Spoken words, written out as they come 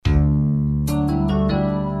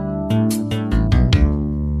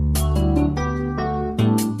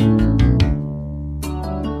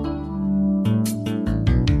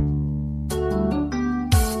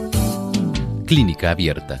Clínica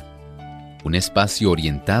Abierta, un espacio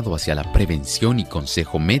orientado hacia la prevención y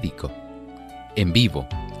consejo médico, en vivo,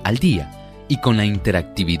 al día y con la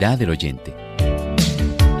interactividad del oyente.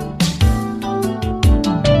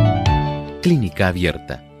 Clínica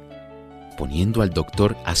Abierta, poniendo al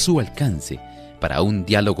doctor a su alcance para un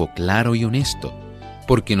diálogo claro y honesto,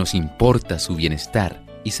 porque nos importa su bienestar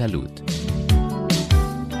y salud.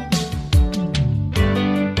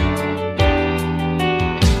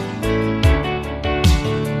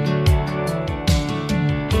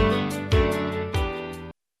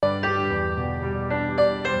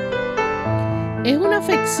 Es una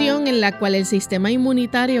afección en la cual el sistema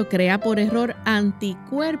inmunitario crea por error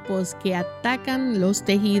anticuerpos que atacan los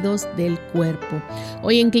tejidos del cuerpo.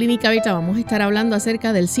 Hoy en Clínica Abierta vamos a estar hablando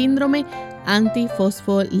acerca del síndrome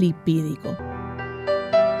antifosfolipídico.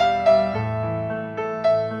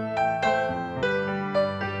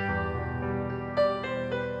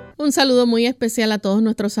 Un saludo muy especial a todos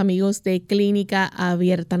nuestros amigos de Clínica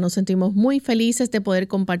Abierta. Nos sentimos muy felices de poder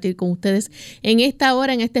compartir con ustedes en esta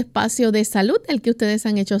hora, en este espacio de salud, el que ustedes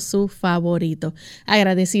han hecho su favorito.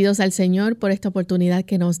 Agradecidos al Señor por esta oportunidad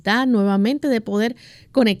que nos da nuevamente de poder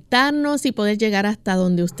conectarnos y poder llegar hasta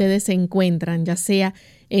donde ustedes se encuentran, ya sea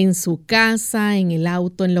en su casa, en el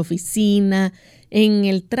auto, en la oficina, en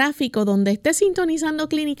el tráfico, donde esté sintonizando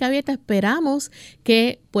Clínica Abierta. Esperamos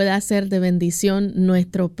que pueda ser de bendición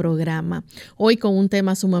nuestro programa. Hoy con un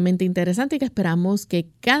tema sumamente interesante y que esperamos que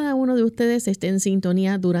cada uno de ustedes esté en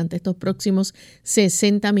sintonía durante estos próximos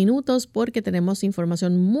 60 minutos porque tenemos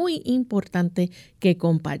información muy importante que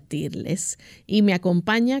compartirles. Y me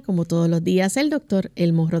acompaña, como todos los días, el doctor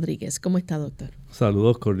Elmo Rodriguez. ¿Cómo está, doctor?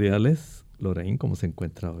 Saludos cordiales. Lorraine, ¿cómo se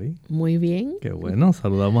encuentra hoy? Muy bien. Qué bueno,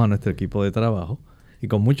 saludamos a nuestro equipo de trabajo y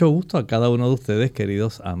con mucho gusto a cada uno de ustedes,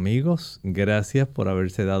 queridos amigos. Gracias por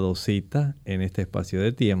haberse dado cita en este espacio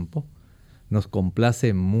de tiempo. Nos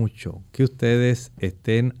complace mucho que ustedes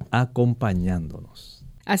estén acompañándonos.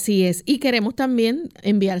 Así es, y queremos también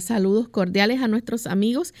enviar saludos cordiales a nuestros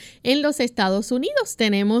amigos en los Estados Unidos.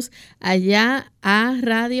 Tenemos allá a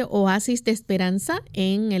Radio Oasis de Esperanza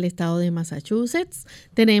en el estado de Massachusetts.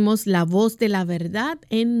 Tenemos La Voz de la Verdad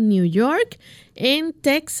en New York. En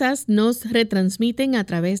Texas nos retransmiten a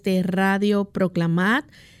través de Radio Proclamad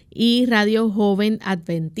y Radio Joven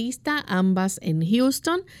Adventista, ambas en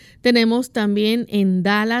Houston. Tenemos también en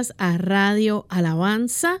Dallas a Radio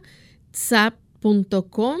Alabanza, ZAP.com,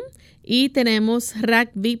 y tenemos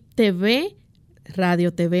Rugby TV,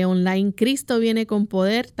 Radio TV Online, Cristo Viene con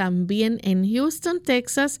Poder, también en Houston,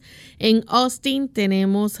 Texas. En Austin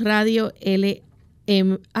tenemos Radio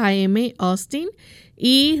AM Austin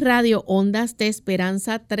y Radio Ondas de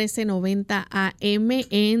Esperanza 1390 AM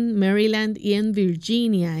en Maryland y en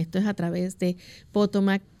Virginia. Esto es a través de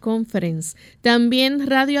Potomac Conference. También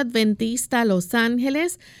Radio Adventista Los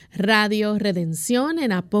Ángeles, Radio Redención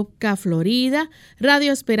en Apopka, Florida,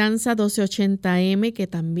 Radio Esperanza 1280M que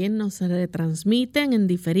también nos retransmiten en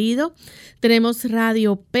diferido. Tenemos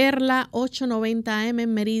Radio Perla 890AM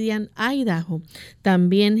en Meridian, Idaho.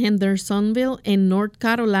 También Hendersonville en North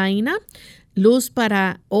Carolina. Luz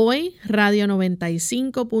para Hoy, Radio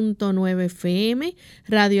 95.9 FM,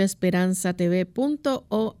 Radio Esperanza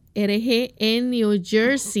TV.org en New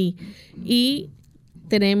Jersey y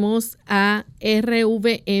tenemos a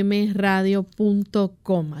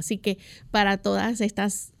rvmradio.com. Así que para todas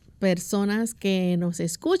estas personas que nos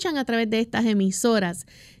escuchan a través de estas emisoras,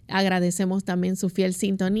 agradecemos también su fiel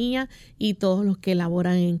sintonía y todos los que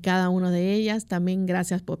laboran en cada una de ellas. También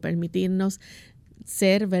gracias por permitirnos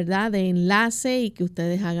ser, ¿verdad?, de enlace y que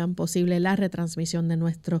ustedes hagan posible la retransmisión de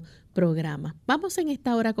nuestro programa. Vamos en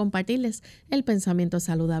esta hora a compartirles el pensamiento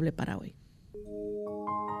saludable para hoy.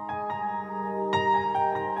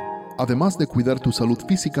 Además de cuidar tu salud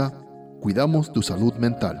física, cuidamos tu salud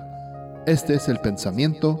mental. Este es el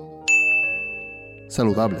pensamiento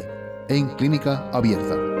saludable en Clínica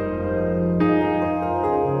Abierta.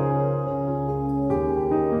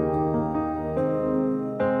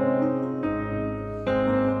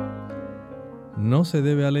 No se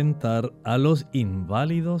debe alentar a los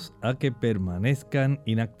inválidos a que permanezcan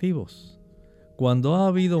inactivos. Cuando ha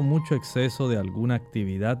habido mucho exceso de alguna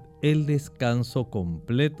actividad, el descanso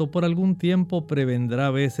completo por algún tiempo prevendrá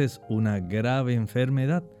a veces una grave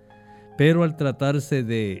enfermedad. Pero al tratarse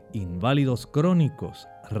de inválidos crónicos,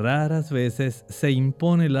 raras veces se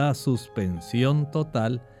impone la suspensión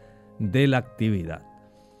total de la actividad.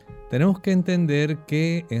 Tenemos que entender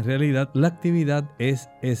que en realidad la actividad es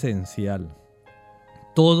esencial.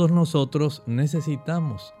 Todos nosotros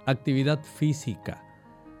necesitamos actividad física.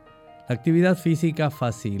 La actividad física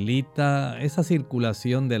facilita esa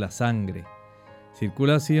circulación de la sangre,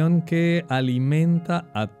 Circulación que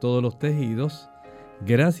alimenta a todos los tejidos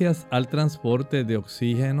gracias al transporte de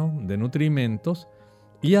oxígeno, de nutrimentos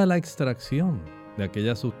y a la extracción de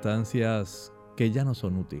aquellas sustancias que ya no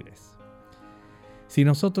son útiles. Si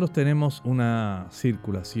nosotros tenemos una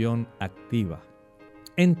circulación activa,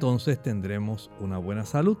 entonces tendremos una buena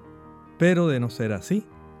salud, pero de no ser así,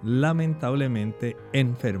 lamentablemente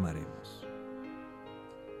enfermaremos.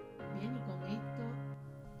 Bien,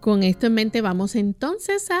 con esto en mente vamos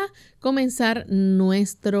entonces a comenzar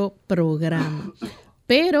nuestro programa.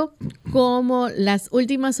 Pero como las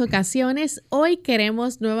últimas ocasiones, hoy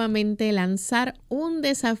queremos nuevamente lanzar un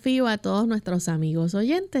desafío a todos nuestros amigos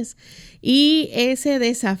oyentes. Y ese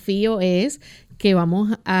desafío es que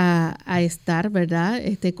vamos a estar, ¿verdad?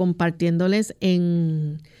 Compartiéndoles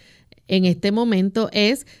en este momento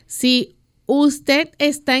es si usted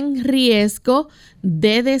está en riesgo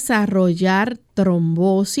de desarrollar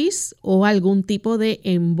trombosis o algún tipo de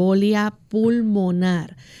embolia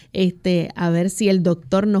pulmonar. A ver si el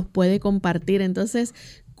doctor nos puede compartir. Entonces,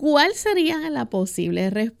 ¿cuál sería la posible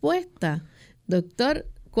respuesta? Doctor,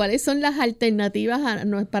 ¿cuáles son las alternativas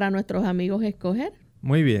para nuestros amigos escoger?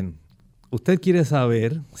 Muy bien. Usted quiere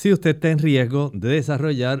saber si usted está en riesgo de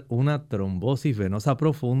desarrollar una trombosis venosa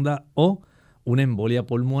profunda o una embolia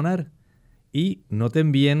pulmonar. Y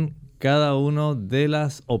noten bien cada una de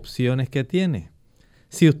las opciones que tiene.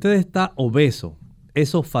 Si usted está obeso,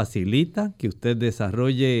 eso facilita que usted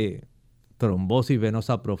desarrolle trombosis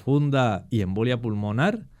venosa profunda y embolia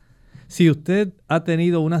pulmonar. Si usted ha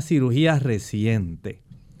tenido una cirugía reciente,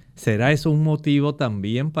 ¿será eso un motivo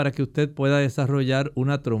también para que usted pueda desarrollar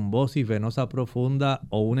una trombosis venosa profunda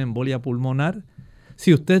o una embolia pulmonar?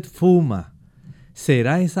 Si usted fuma,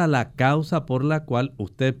 ¿será esa la causa por la cual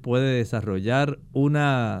usted puede desarrollar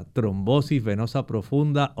una trombosis venosa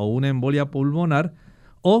profunda o una embolia pulmonar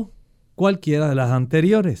o cualquiera de las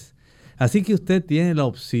anteriores? Así que usted tiene la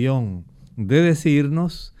opción de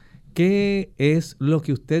decirnos qué es lo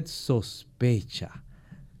que usted sospecha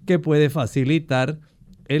que puede facilitar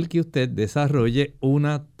el que usted desarrolle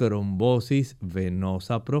una trombosis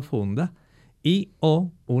venosa profunda y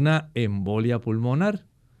o una embolia pulmonar.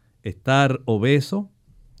 Estar obeso,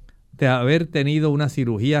 de haber tenido una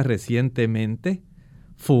cirugía recientemente,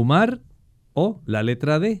 fumar o la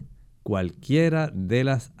letra D, cualquiera de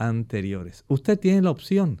las anteriores. Usted tiene la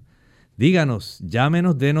opción. Díganos,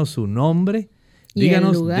 llámenos, denos su nombre,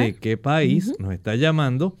 díganos de qué país nos está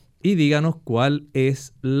llamando y díganos cuál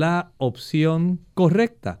es la opción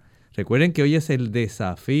correcta. Recuerden que hoy es el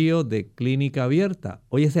desafío de Clínica Abierta.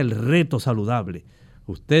 Hoy es el reto saludable.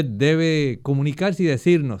 Usted debe comunicarse y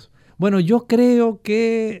decirnos, bueno, yo creo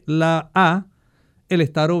que la A, el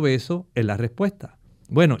estar obeso, es la respuesta.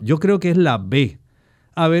 Bueno, yo creo que es la B,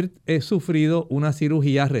 haber sufrido una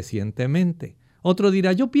cirugía recientemente. Otro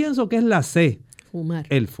dirá, yo pienso que es la C, fumar.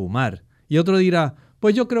 El fumar. Y otro dirá,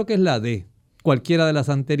 pues yo creo que es la D, cualquiera de las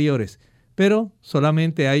anteriores. Pero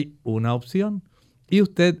solamente hay una opción y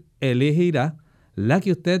usted elegirá la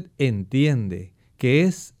que usted entiende que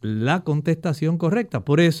es la contestación correcta.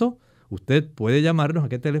 Por eso, usted puede llamarnos. ¿A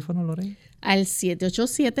qué teléfono, Lorena? Al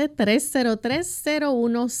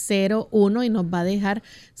 787-303-0101 y nos va a dejar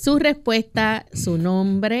su respuesta, su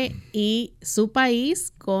nombre y su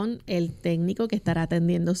país con el técnico que estará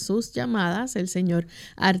atendiendo sus llamadas, el señor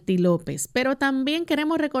Arti López. Pero también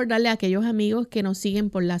queremos recordarle a aquellos amigos que nos siguen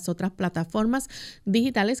por las otras plataformas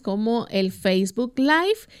digitales como el Facebook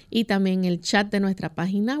Live y también el chat de nuestra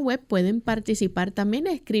página web. Pueden participar también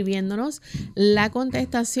escribiéndonos la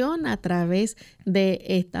contestación a través de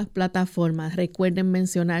estas plataformas. Recuerden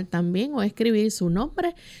mencionar también o escribir su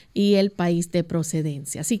nombre y el país de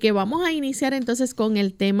procedencia. Así que vamos a iniciar entonces con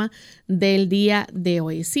el tema del día de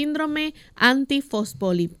hoy. Síndrome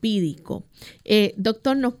antifosfolipídico.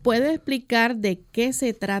 Doctor, ¿nos puede explicar de qué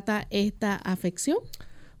se trata esta afección?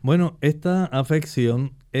 Bueno, esta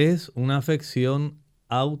afección es una afección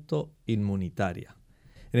autoinmunitaria.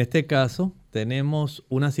 En este caso, tenemos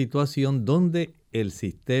una situación donde el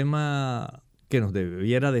sistema que nos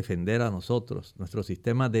debiera defender a nosotros, nuestro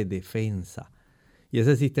sistema de defensa. Y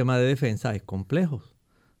ese sistema de defensa es complejo.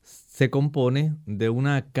 Se compone de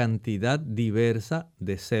una cantidad diversa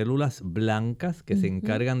de células blancas que se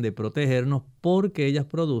encargan de protegernos porque ellas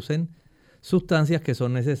producen sustancias que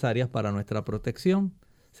son necesarias para nuestra protección.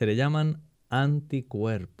 Se le llaman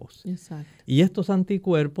anticuerpos. Exacto. Y estos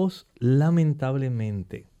anticuerpos,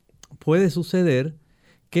 lamentablemente, puede suceder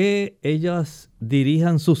que ellas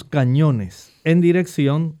dirijan sus cañones en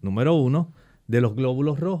dirección, número 1, de los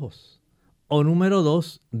glóbulos rojos o número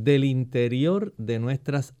 2, del interior de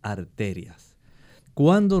nuestras arterias.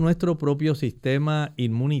 Cuando nuestro propio sistema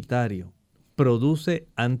inmunitario produce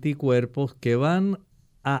anticuerpos que van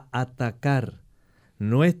a atacar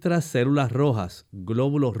nuestras células rojas,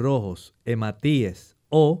 glóbulos rojos, hematíes,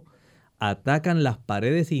 o atacan las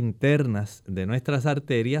paredes internas de nuestras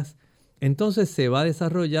arterias, entonces se va a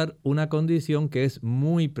desarrollar una condición que es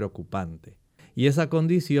muy preocupante. Y esa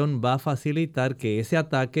condición va a facilitar que ese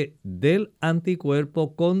ataque del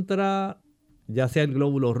anticuerpo contra ya sea el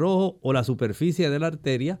glóbulo rojo o la superficie de la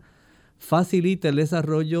arteria, facilite el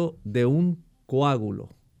desarrollo de un coágulo.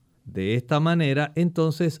 De esta manera,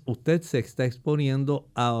 entonces, usted se está exponiendo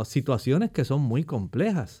a situaciones que son muy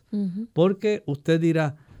complejas. Porque usted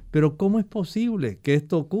dirá, pero ¿cómo es posible que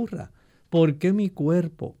esto ocurra? ¿Por qué mi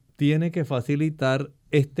cuerpo tiene que facilitar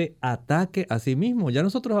este ataque a sí mismo? Ya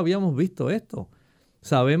nosotros habíamos visto esto.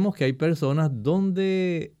 Sabemos que hay personas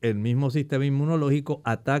donde el mismo sistema inmunológico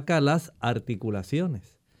ataca las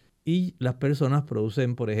articulaciones. Y las personas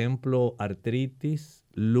producen, por ejemplo, artritis,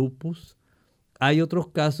 lupus. Hay otros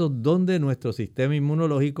casos donde nuestro sistema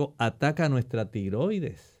inmunológico ataca nuestra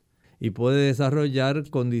tiroides y puede desarrollar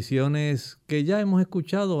condiciones que ya hemos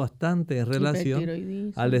escuchado bastante en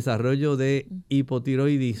relación al desarrollo de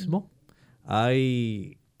hipotiroidismo.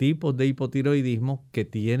 Hay tipos de hipotiroidismo que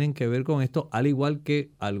tienen que ver con esto, al igual que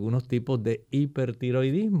algunos tipos de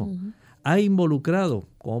hipertiroidismo. Ha involucrado,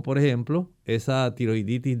 como por ejemplo, esa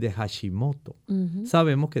tiroiditis de Hashimoto.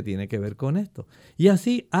 Sabemos que tiene que ver con esto. Y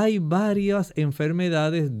así hay varias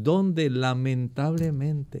enfermedades donde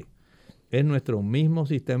lamentablemente es nuestro mismo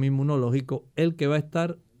sistema inmunológico el que va a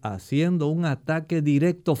estar haciendo un ataque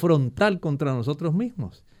directo, frontal contra nosotros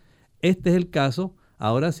mismos. Este es el caso,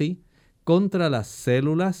 ahora sí, contra las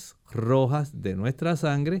células rojas de nuestra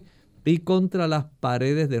sangre y contra las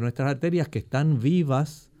paredes de nuestras arterias que están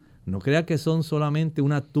vivas. No crea que son solamente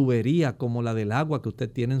una tubería como la del agua que usted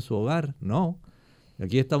tiene en su hogar. No.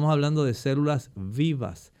 Aquí estamos hablando de células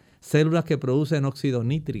vivas, células que producen óxido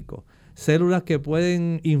nítrico, células que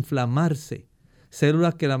pueden inflamarse,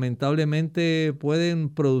 células que lamentablemente pueden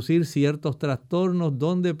producir ciertos trastornos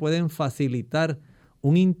donde pueden facilitar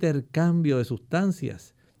un intercambio de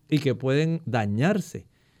sustancias y que pueden dañarse.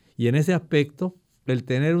 Y en ese aspecto, el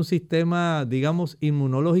tener un sistema, digamos,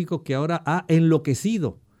 inmunológico que ahora ha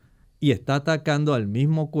enloquecido y está atacando al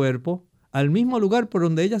mismo cuerpo, al mismo lugar por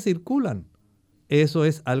donde ellas circulan. Eso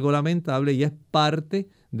es algo lamentable y es parte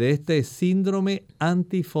de este síndrome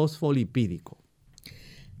antifosfolipídico.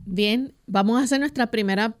 Bien, vamos a hacer nuestra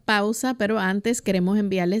primera pausa, pero antes queremos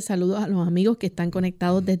enviarles saludos a los amigos que están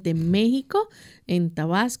conectados desde México, en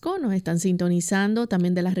Tabasco, nos están sintonizando,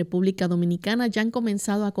 también de la República Dominicana. Ya han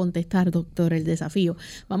comenzado a contestar, doctor, el desafío.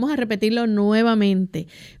 Vamos a repetirlo nuevamente.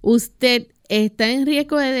 ¿Usted está en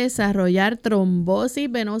riesgo de desarrollar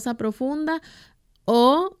trombosis venosa profunda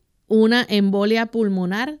o una embolia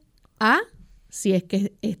pulmonar? A, si es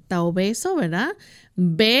que está obeso, ¿verdad?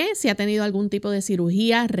 B, si ha tenido algún tipo de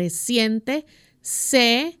cirugía reciente.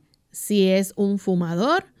 C, si es un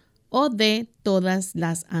fumador. O D, todas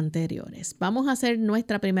las anteriores. Vamos a hacer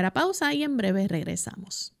nuestra primera pausa y en breve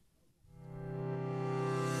regresamos.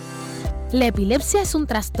 La epilepsia es un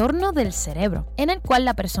trastorno del cerebro, en el cual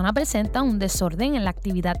la persona presenta un desorden en la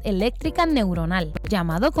actividad eléctrica neuronal,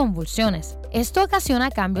 llamado convulsiones. Esto ocasiona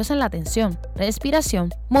cambios en la atención,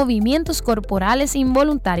 respiración, movimientos corporales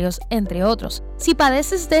involuntarios, entre otros. Si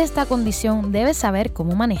padeces de esta condición, debes saber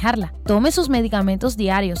cómo manejarla. Tome sus medicamentos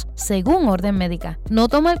diarios, según orden médica. No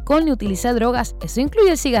tome alcohol ni utilice drogas, eso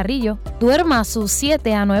incluye el cigarrillo. Duerma sus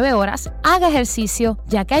 7 a 9 horas, haga ejercicio,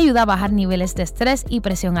 ya que ayuda a bajar niveles de estrés y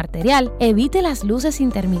presión arterial. Evite las luces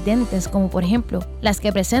intermitentes, como por ejemplo las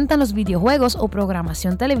que presentan los videojuegos o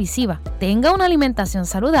programación televisiva. Tenga una alimentación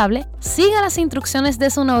saludable, siga las instrucciones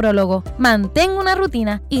de su neurólogo, mantenga una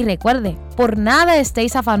rutina y recuerde, por nada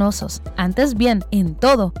estéis afanosos. Antes bien, en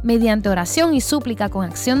todo, mediante oración y súplica con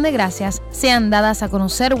acción de gracias, sean dadas a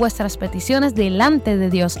conocer vuestras peticiones delante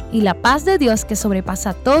de Dios, y la paz de Dios, que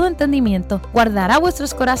sobrepasa todo entendimiento, guardará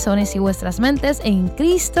vuestros corazones y vuestras mentes en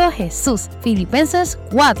Cristo Jesús. Filipenses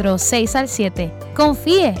 4, 6-7.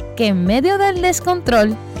 Confíe que en medio del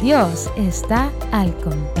descontrol, Dios está al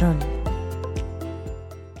control.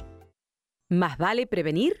 Más vale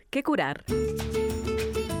prevenir que curar.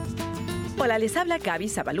 Hola, les habla Gaby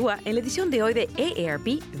Zabalúa en la edición de hoy de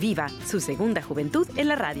AARP Viva, su segunda juventud en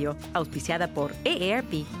la radio, auspiciada por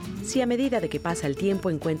AARP. Si a medida de que pasa el tiempo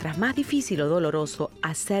encuentras más difícil o doloroso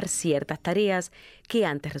hacer ciertas tareas que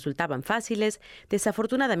antes resultaban fáciles,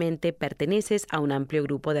 desafortunadamente perteneces a un amplio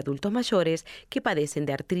grupo de adultos mayores que padecen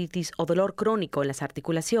de artritis o dolor crónico en las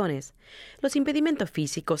articulaciones. Los impedimentos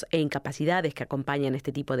físicos e incapacidades que acompañan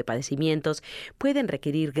este tipo de padecimientos pueden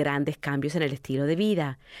requerir grandes cambios en el estilo de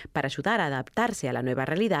vida. Para ayudar a adaptarse a la nueva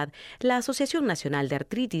realidad, la Asociación Nacional de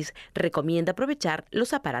Artritis recomienda aprovechar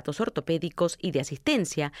los aparatos ortopédicos y de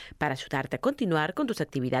asistencia para ayudarte a continuar con tus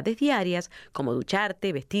actividades diarias, como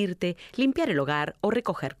ducharte, vestirte, limpiar el hogar o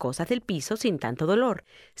recoger cosas del piso sin tanto dolor.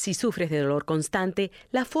 Si sufres de dolor constante,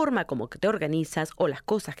 la forma como te organizas o las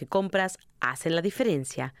cosas que compras hacen la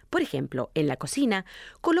diferencia. Por ejemplo, en la cocina,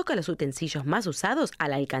 coloca los utensilios más usados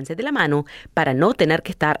al alcance de la mano para no tener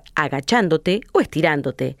que estar agachándote o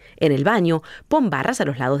estirándote. En el baño, pon barras a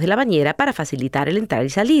los lados de la bañera para facilitar el entrar y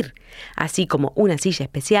salir, así como una silla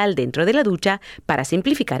especial dentro de la ducha para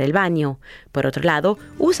simplificar el baño. Por otro lado,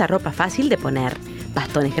 usa ropa fácil de poner,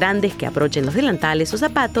 bastones grandes que abrochen los delantales o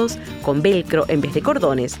zapatos con velcro en vez de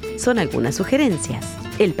cordones son algunas sugerencias.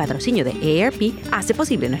 El patrocinio de AARP hace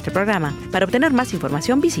posible nuestro programa. Para obtener más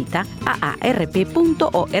información visita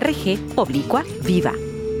aarp.org/viva.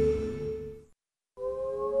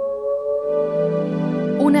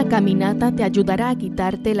 Una caminata te ayudará a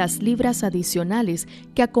quitarte las libras adicionales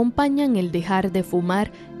que acompañan el dejar de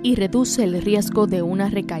fumar y reduce el riesgo de una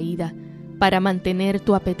recaída. Para mantener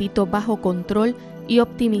tu apetito bajo control y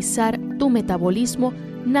optimizar tu metabolismo,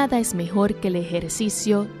 nada es mejor que el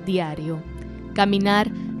ejercicio diario. Caminar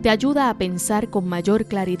te ayuda a pensar con mayor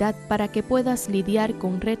claridad para que puedas lidiar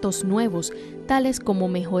con retos nuevos, tales como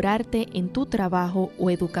mejorarte en tu trabajo o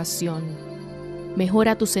educación.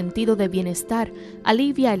 Mejora tu sentido de bienestar,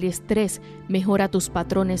 alivia el estrés, mejora tus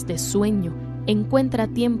patrones de sueño, encuentra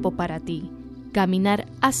tiempo para ti. Caminar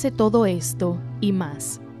hace todo esto y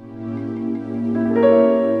más.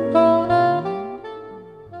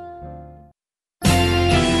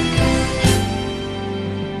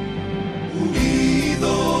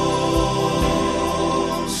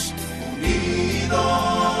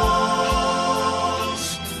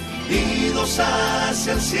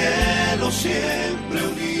 Hacia el cielo, siempre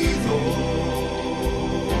unidos,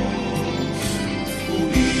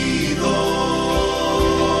 unidos,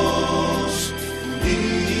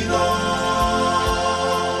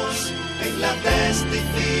 unidos, en la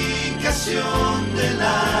testificación de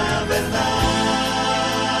la verdad,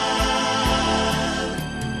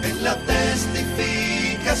 en la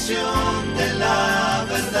testificación de la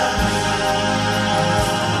verdad.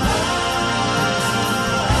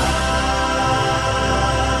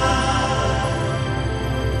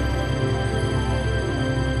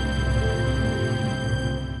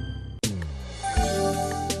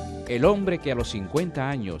 El hombre que a los 50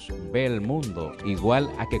 años ve el mundo igual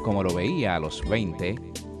a que como lo veía a los 20,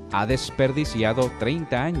 ha desperdiciado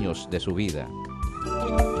 30 años de su vida.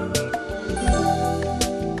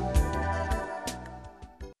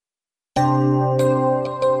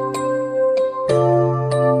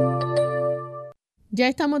 Ya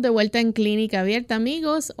estamos de vuelta en Clínica Abierta,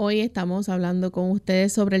 amigos. Hoy estamos hablando con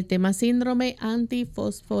ustedes sobre el tema síndrome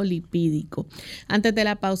antifosfolipídico. Antes de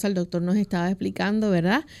la pausa, el doctor nos estaba explicando,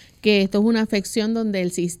 ¿verdad?, que esto es una afección donde el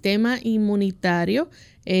sistema inmunitario,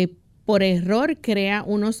 por error, crea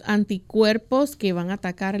unos anticuerpos que van a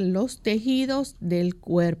atacar los tejidos del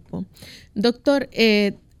cuerpo. Doctor,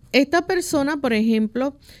 esta persona, por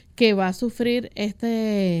ejemplo, que va a sufrir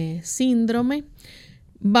este síndrome,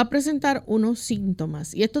 va a presentar unos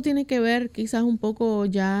síntomas. Y esto tiene que ver quizás un poco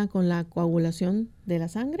ya con la coagulación de la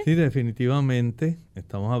sangre. Sí, definitivamente.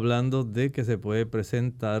 Estamos hablando de que se puede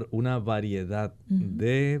presentar una variedad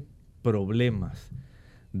de problemas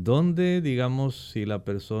donde, digamos, si la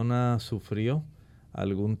persona sufrió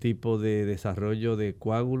algún tipo de desarrollo de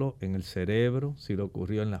coágulo en el cerebro, si lo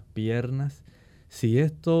ocurrió en las piernas, si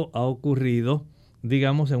esto ha ocurrido,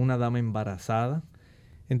 digamos, en una dama embarazada,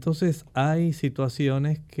 entonces hay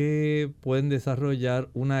situaciones que pueden desarrollar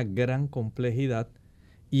una gran complejidad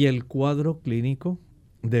y el cuadro clínico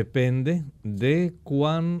depende de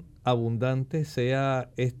cuán abundante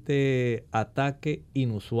sea este ataque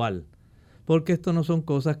inusual, porque esto no son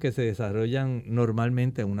cosas que se desarrollan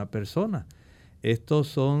normalmente en una persona. Estos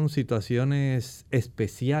son situaciones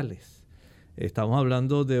especiales. Estamos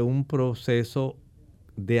hablando de un proceso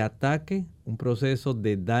de ataque, un proceso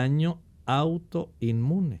de daño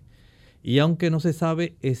autoinmune. Y aunque no se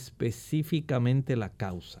sabe específicamente la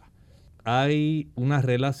causa, hay una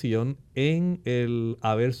relación en el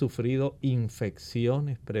haber sufrido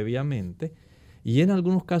infecciones previamente y en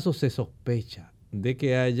algunos casos se sospecha de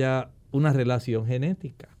que haya una relación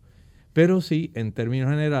genética. Pero sí, en términos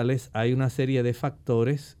generales, hay una serie de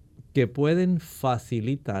factores que pueden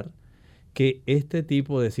facilitar que este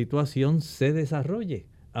tipo de situación se desarrolle.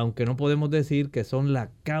 Aunque no podemos decir que son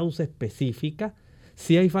la causa específica,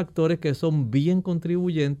 sí hay factores que son bien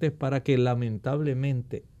contribuyentes para que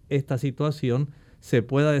lamentablemente esta situación se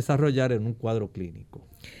pueda desarrollar en un cuadro clínico.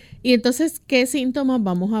 Y entonces, ¿qué síntomas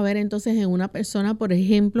vamos a ver entonces en una persona, por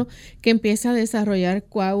ejemplo, que empieza a desarrollar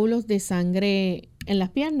coágulos de sangre en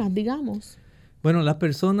las piernas, digamos? Bueno, las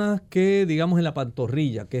personas que, digamos, en la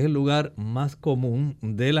pantorrilla, que es el lugar más común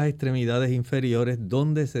de las extremidades inferiores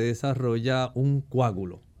donde se desarrolla un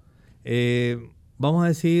coágulo. Vamos a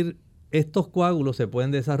decir, estos coágulos se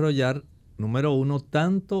pueden desarrollar, número uno,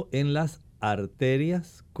 tanto en las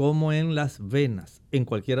arterias como en las venas, en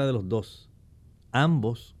cualquiera de los dos.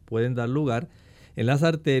 Ambos pueden dar lugar. En las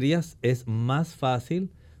arterias es más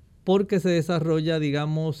fácil porque se desarrolla,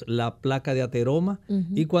 digamos, la placa de ateroma,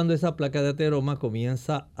 y cuando esa placa de ateroma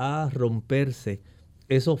comienza a romperse,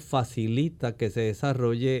 eso facilita que se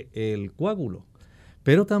desarrolle el coágulo.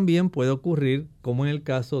 Pero también puede ocurrir, como en el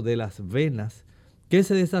caso de las venas, que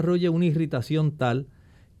se desarrolle una irritación tal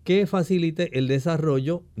que facilite el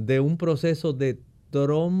desarrollo de un proceso de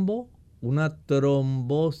una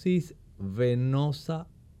trombosis venosa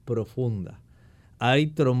profunda. Hay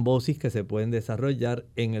trombosis que se pueden desarrollar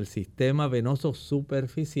en el sistema venoso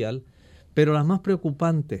superficial, pero las más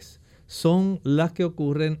preocupantes son las que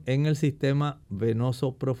ocurren en el sistema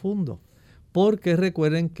venoso profundo. Porque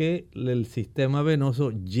recuerden que el sistema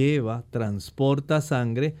venoso transporta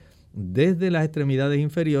sangre desde las extremidades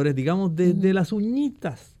inferiores, digamos desde las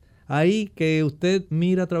uñitas. Ahí que usted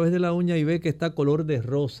mira a través de la uña y ve que está color de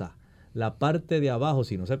rosa. La parte de abajo,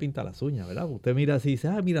 si no se pinta las uñas, ¿verdad? Usted mira así y dice,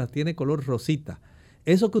 mira, tiene color rosita.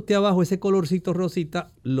 Eso que usted abajo, ese colorcito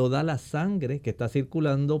rosita, lo da la sangre que está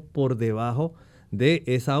circulando por debajo de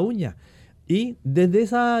esa uña. Y desde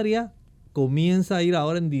esa área comienza a ir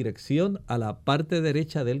ahora en dirección a la parte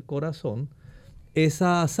derecha del corazón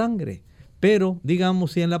esa sangre. Pero,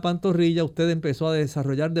 digamos, si en la pantorrilla usted empezó a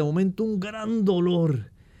desarrollar de momento un gran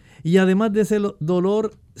dolor, y además de ese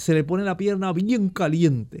dolor se le pone la pierna bien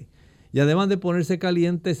caliente, y además de ponerse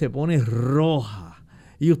caliente se pone roja,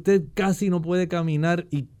 y usted casi no puede caminar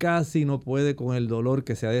y casi no puede con el dolor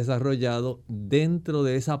que se ha desarrollado dentro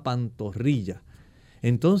de esa pantorrilla.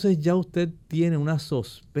 Entonces ya usted tiene una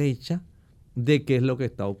sospecha de qué es lo que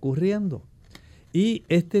está ocurriendo. Y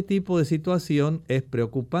este tipo de situación es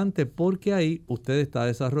preocupante porque ahí usted está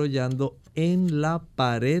desarrollando en la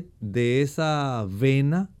pared de esa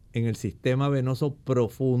vena, en el sistema venoso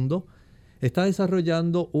profundo, está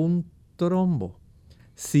desarrollando un trombo.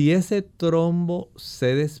 Si ese trombo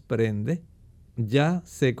se desprende, ya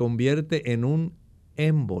se convierte en un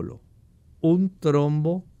émbolo. Un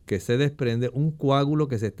trombo que se desprende, un coágulo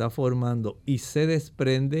que se está formando y se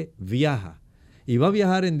desprende, viaja. Y va a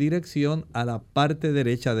viajar en dirección a la parte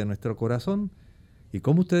derecha de nuestro corazón. Y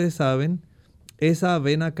como ustedes saben, esa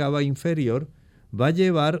vena cava inferior va a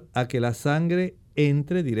llevar a que la sangre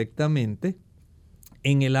entre directamente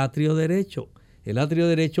en el atrio derecho. El atrio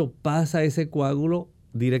derecho pasa ese coágulo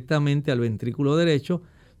directamente al ventrículo derecho,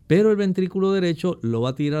 pero el ventrículo derecho lo va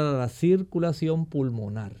a tirar a la circulación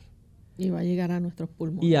pulmonar. Y va a llegar a nuestros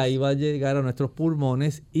pulmones. Y ahí va a llegar a nuestros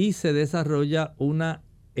pulmones y se desarrolla una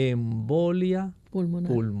embolia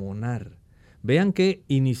pulmonar. Vean que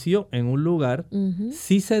inició en un lugar,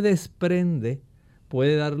 si se desprende,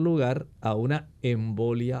 puede dar lugar a una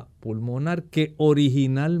embolia pulmonar que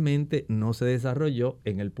originalmente no se desarrolló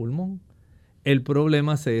en el pulmón. El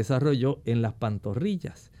problema se desarrolló en las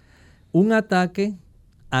pantorrillas. Un ataque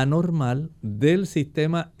anormal del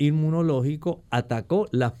sistema inmunológico atacó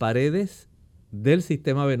las paredes del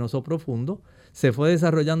sistema venoso profundo, se fue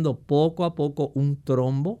desarrollando poco a poco un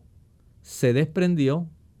trombo, se desprendió,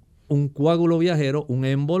 un coágulo viajero, un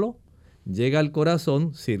émbolo, llega al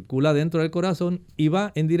corazón, circula dentro del corazón y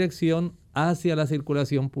va en dirección hacia la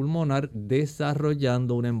circulación pulmonar,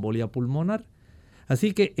 desarrollando una embolia pulmonar.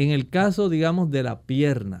 Así que en el caso, digamos, de la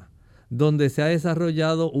pierna, donde se ha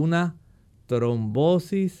desarrollado una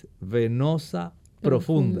trombosis venosa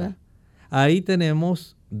profunda, ahí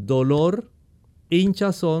tenemos dolor,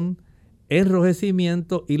 hinchazón,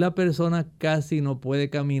 enrojecimiento y la persona casi no puede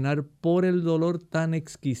caminar por el dolor tan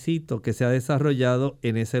exquisito que se ha desarrollado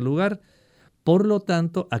en ese lugar. Por lo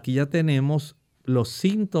tanto, aquí ya tenemos los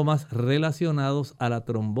síntomas relacionados a la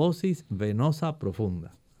trombosis venosa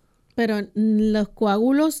profunda. Pero los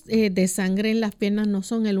coágulos de sangre en las piernas no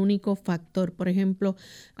son el único factor. Por ejemplo,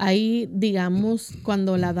 ahí, digamos,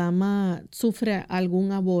 cuando la dama sufre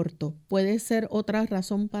algún aborto, ¿puede ser otra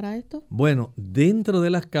razón para esto? Bueno, dentro de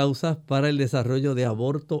las causas para el desarrollo de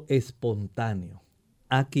aborto espontáneo,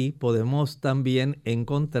 aquí podemos también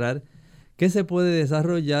encontrar que se puede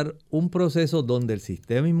desarrollar un proceso donde el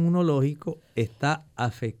sistema inmunológico está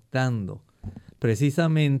afectando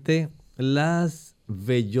precisamente las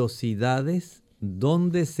vellosidades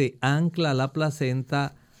donde se ancla la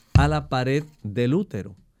placenta a la pared del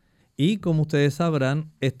útero. Y como ustedes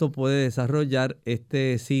sabrán, esto puede desarrollar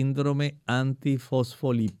este síndrome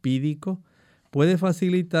antifosfolipídico. Puede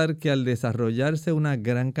facilitar que al desarrollarse una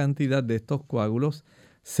gran cantidad de estos coágulos,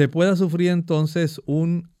 se pueda sufrir entonces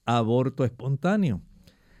un aborto espontáneo.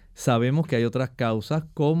 Sabemos que hay otras causas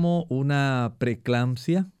como una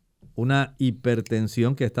preeclampsia, una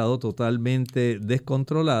hipertensión que ha estado totalmente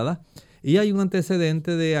descontrolada, y hay un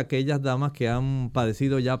antecedente de aquellas damas que han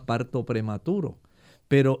padecido ya parto prematuro.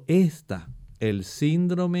 Pero el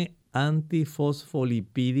síndrome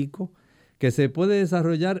antifosfolipídico, que se puede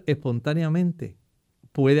desarrollar espontáneamente,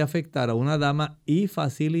 puede afectar a una dama y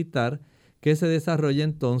facilitar que se desarrolle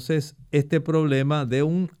entonces este problema de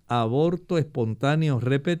un aborto espontáneo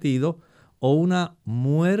repetido o una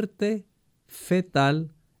muerte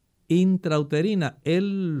fetal intrauterina.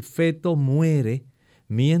 El feto muere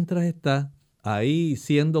mientras está ahí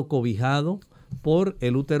siendo cobijado por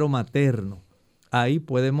el útero materno. Ahí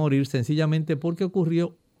puede morir sencillamente porque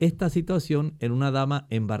ocurrió esta situación en una dama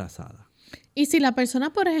embarazada. Y si la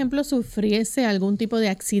persona, por ejemplo, sufriese algún tipo de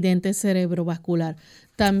accidente cerebrovascular,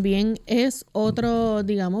 ¿también es otro,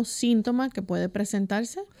 digamos, síntoma que puede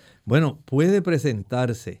presentarse? Bueno, puede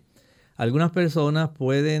presentarse. Algunas personas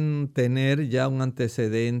pueden tener ya un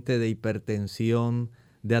antecedente de hipertensión,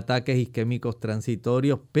 de ataques isquémicos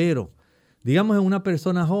transitorios, pero digamos en una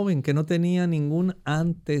persona joven que no tenía ningún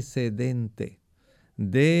antecedente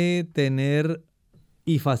de tener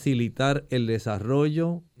y facilitar el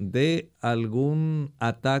desarrollo de algún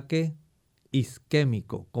ataque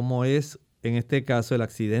isquémico, como es en este caso el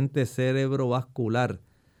accidente cerebrovascular.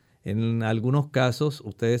 En algunos casos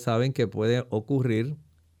ustedes saben que puede ocurrir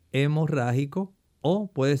hemorrágico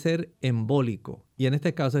o puede ser embólico. Y en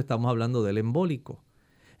este caso estamos hablando del embólico.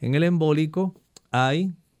 En el embólico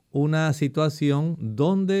hay una situación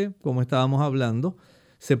donde, como estábamos hablando,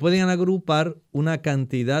 se pueden agrupar una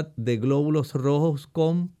cantidad de glóbulos rojos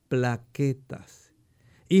con plaquetas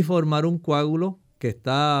y formar un coágulo que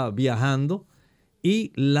está viajando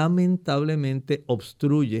y lamentablemente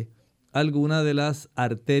obstruye algunas de las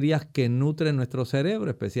arterias que nutren nuestro cerebro,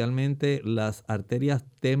 especialmente las arterias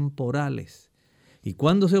temporales. Y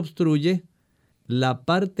cuando se obstruye, la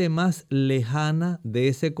parte más lejana de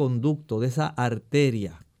ese conducto, de esa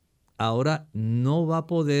arteria, ahora no va a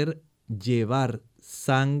poder llevar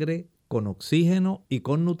sangre con oxígeno y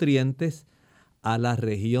con nutrientes a la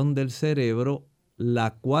región del cerebro,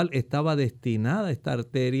 la cual estaba destinada esta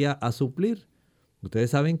arteria a suplir. Ustedes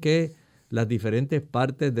saben que las diferentes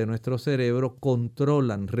partes de nuestro cerebro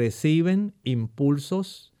controlan, reciben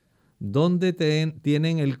impulsos donde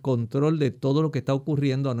tienen el control de todo lo que está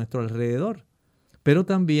ocurriendo a nuestro alrededor. Pero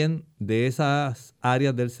también de esas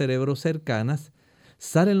áreas del cerebro cercanas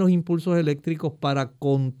salen los impulsos eléctricos para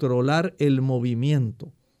controlar el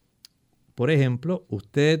movimiento. Por ejemplo,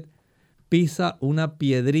 usted pisa una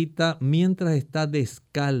piedrita mientras está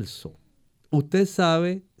descalzo. Usted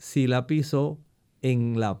sabe si la pisó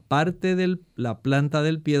en la parte de la planta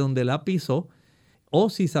del pie donde la pisó,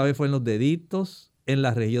 o si sabe fue en los deditos, en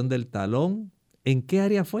la región del talón, en qué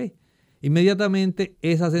área fue. Inmediatamente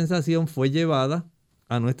esa sensación fue llevada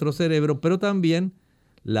a nuestro cerebro, pero también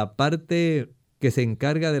la parte que se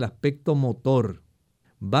encarga del aspecto motor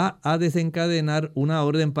va a desencadenar una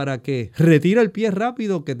orden para que retira el pie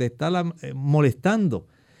rápido que te está molestando.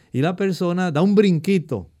 Y la persona da un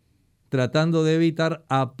brinquito tratando de evitar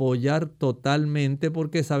apoyar totalmente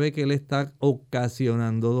porque sabe que le está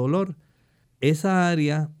ocasionando dolor. Esa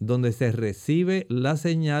área donde se recibe la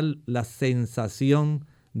señal, la sensación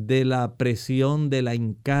de la presión de la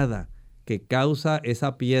hincada que causa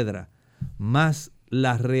esa piedra, más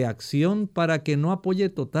la reacción para que no apoye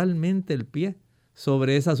totalmente el pie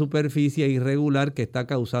sobre esa superficie irregular que está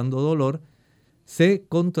causando dolor, se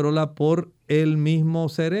controla por el mismo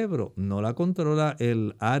cerebro, no la controla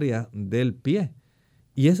el área del pie.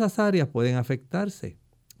 Y esas áreas pueden afectarse.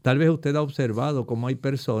 Tal vez usted ha observado cómo hay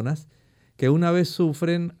personas que una vez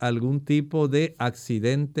sufren algún tipo de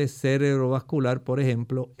accidente cerebrovascular, por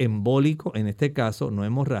ejemplo, embólico, en este caso no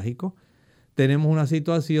hemorrágico, tenemos una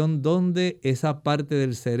situación donde esa parte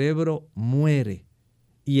del cerebro muere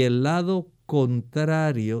y el lado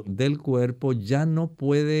contrario del cuerpo ya no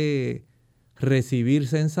puede recibir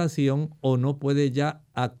sensación o no puede ya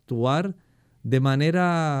actuar de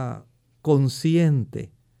manera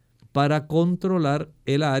consciente para controlar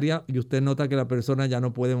el área, y usted nota que la persona ya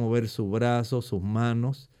no puede mover su brazo, sus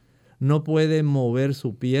manos, no puede mover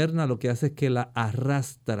su pierna, lo que hace es que la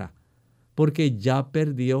arrastra porque ya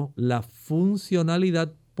perdió la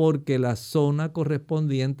funcionalidad, porque la zona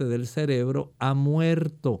correspondiente del cerebro ha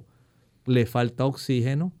muerto. Le falta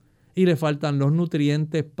oxígeno y le faltan los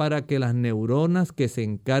nutrientes para que las neuronas que se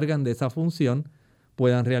encargan de esa función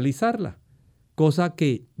puedan realizarla, cosa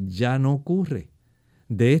que ya no ocurre.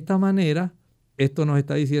 De esta manera, esto nos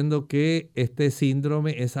está diciendo que este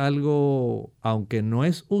síndrome es algo, aunque no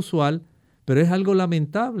es usual, pero es algo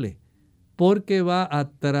lamentable, porque va a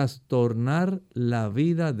trastornar la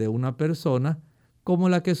vida de una persona como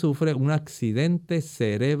la que sufre un accidente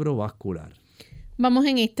cerebrovascular. Vamos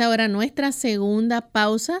en esta hora a nuestra segunda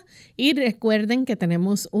pausa y recuerden que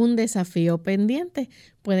tenemos un desafío pendiente.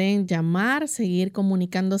 Pueden llamar, seguir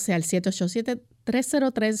comunicándose al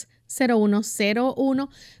 787-303-0101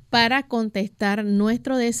 para contestar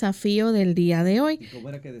nuestro desafío del día de hoy. ¿Cómo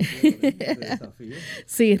era que decía el desafío?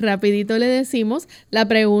 Sí, rapidito le decimos. La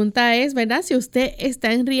pregunta es, ¿verdad? Si usted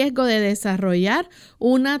está en riesgo de desarrollar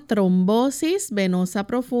una trombosis venosa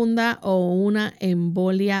profunda o una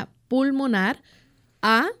embolia pulmonar.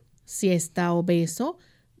 A, si está obeso.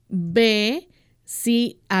 B,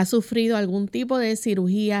 si ha sufrido algún tipo de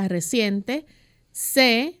cirugía reciente.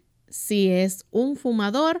 C, si es un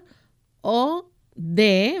fumador. O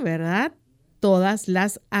D, ¿verdad? Todas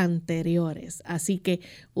las anteriores. Así que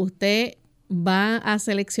usted va a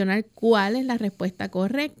seleccionar cuál es la respuesta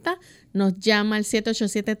correcta. Nos llama al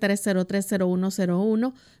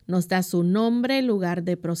 787-303-0101, nos da su nombre, lugar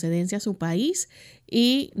de procedencia, su país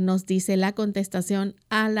y nos dice la contestación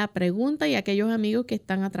a la pregunta. Y aquellos amigos que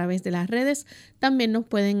están a través de las redes también nos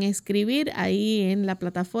pueden escribir ahí en la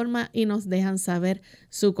plataforma y nos dejan saber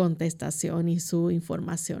su contestación y su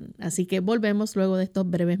información. Así que volvemos luego de estos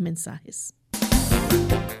breves mensajes.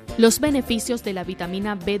 Los beneficios de la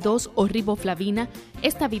vitamina B2 o riboflavina.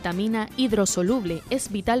 Esta vitamina hidrosoluble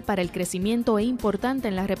es vital para el crecimiento e importante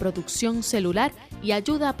en la reproducción celular y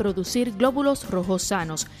ayuda a producir glóbulos rojos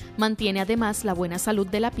sanos. Mantiene además la buena salud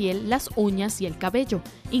de la piel, las uñas y el cabello.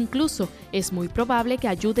 Incluso es muy probable que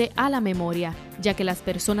ayude a la memoria, ya que las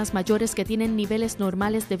personas mayores que tienen niveles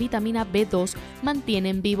normales de vitamina B2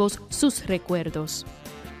 mantienen vivos sus recuerdos.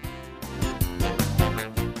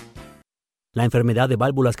 La enfermedad de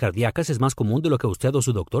válvulas cardíacas es más común de lo que usted o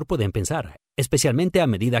su doctor pueden pensar, especialmente a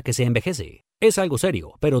medida que se envejece. Es algo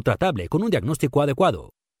serio, pero tratable con un diagnóstico adecuado.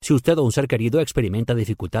 Si usted o un ser querido experimenta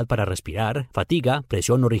dificultad para respirar, fatiga,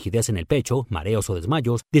 presión o rigidez en el pecho, mareos o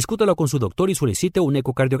desmayos, discútalo con su doctor y solicite un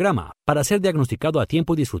ecocardiograma para ser diagnosticado a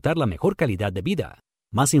tiempo y disfrutar la mejor calidad de vida.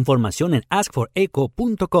 Más información en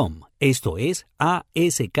askforecho.com. Esto es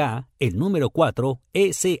ASK, el número 4,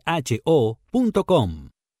 SHO.com.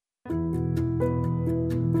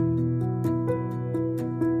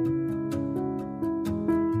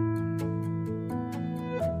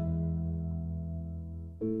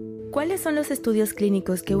 ¿Cuáles son los estudios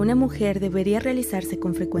clínicos que una mujer debería realizarse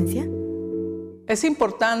con frecuencia? Es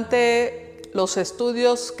importante los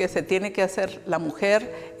estudios que se tiene que hacer la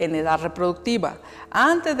mujer en edad reproductiva.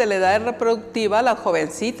 Antes de la edad reproductiva, las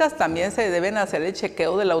jovencitas también se deben hacer el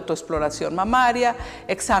chequeo de la autoexploración mamaria,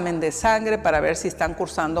 examen de sangre para ver si están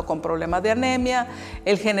cursando con problemas de anemia,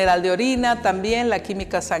 el general de orina, también la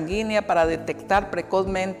química sanguínea para detectar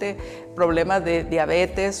precozmente problemas de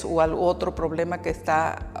diabetes u otro problema que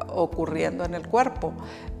está ocurriendo en el cuerpo.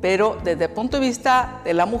 Pero desde el punto de vista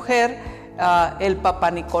de la mujer, el Papá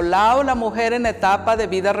Nicolau, la mujer en etapa de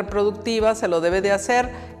vida reproductiva, se lo debe de hacer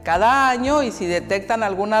cada año y si detectan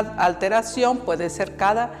alguna alteración puede ser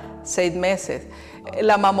cada 6 meses.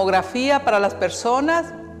 La mamografía para las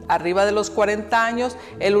personas arriba de los 40 años,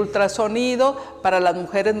 el ultrasonido para las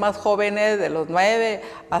mujeres más jóvenes de los 9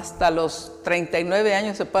 hasta los 39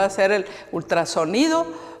 años se puede hacer el ultrasonido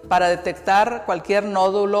para detectar cualquier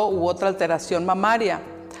nódulo u otra alteración mamaria.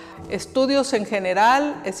 Estudios en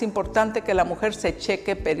general, es importante que la mujer se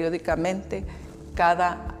cheque periódicamente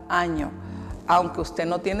cada año. Aunque usted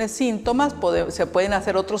no tiene síntomas, se pueden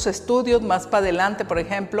hacer otros estudios más para adelante. Por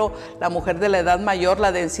ejemplo, la mujer de la edad mayor,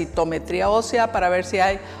 la densitometría ósea para ver si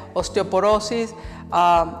hay osteoporosis.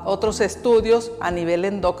 Otros estudios a nivel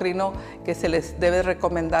endocrino que se les debe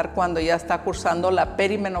recomendar cuando ya está cursando la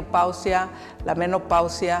perimenopausia, la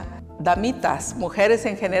menopausia. Damitas, mujeres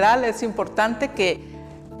en general, es importante que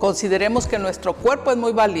Consideremos que nuestro cuerpo es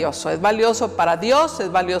muy valioso. Es valioso para Dios,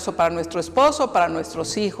 es valioso para nuestro esposo, para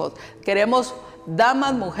nuestros hijos. Queremos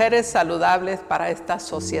damas, mujeres saludables para esta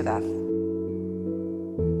sociedad.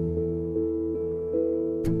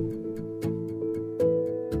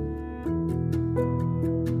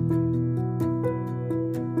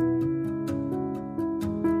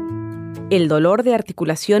 ¿El dolor de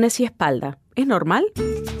articulaciones y espalda es normal?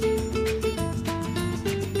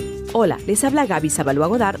 Hola, les habla Gaby Zabalúa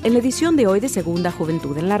Godard en la edición de hoy de Segunda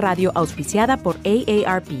Juventud en la Radio, auspiciada por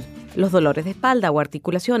AARP. Los dolores de espalda o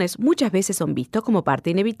articulaciones muchas veces son vistos como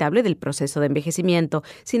parte inevitable del proceso de envejecimiento.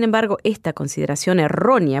 Sin embargo, esta consideración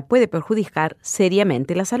errónea puede perjudicar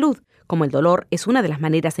seriamente la salud. Como el dolor es una de las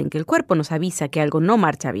maneras en que el cuerpo nos avisa que algo no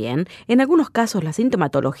marcha bien, en algunos casos la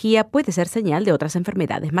sintomatología puede ser señal de otras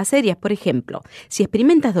enfermedades más serias. Por ejemplo, si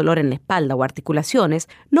experimentas dolor en la espalda o articulaciones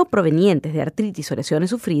no provenientes de artritis o lesiones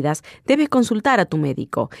sufridas, debes consultar a tu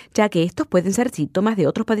médico, ya que estos pueden ser síntomas de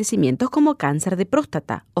otros padecimientos como cáncer de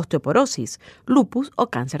próstata, osteoporosis, lupus o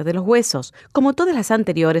cáncer de los huesos. Como todas las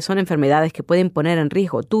anteriores son enfermedades que pueden poner en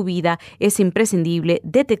riesgo tu vida, es imprescindible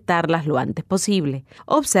detectarlas lo antes posible.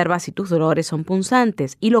 Observa si tus dolores son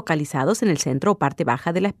punzantes y localizados en el centro o parte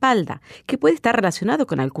baja de la espalda, que puede estar relacionado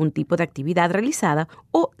con algún tipo de actividad realizada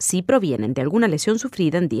o si provienen de alguna lesión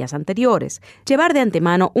sufrida en días anteriores. Llevar de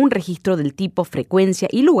antemano un registro del tipo, frecuencia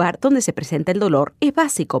y lugar donde se presenta el dolor es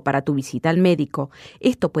básico para tu visita al médico.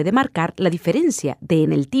 Esto puede marcar la diferencia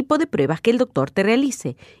en el tipo de pruebas que el doctor te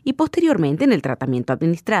realice y posteriormente en el tratamiento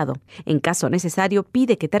administrado. En caso necesario,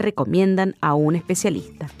 pide que te recomiendan a un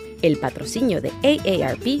especialista. El patrocinio de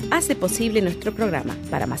AARP hace posible nuestro programa.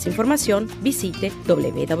 Para más información, visite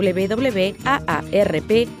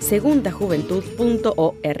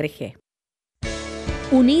www.aarpsegundajuventud.org.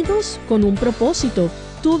 Unidos con un propósito,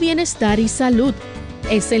 tu bienestar y salud.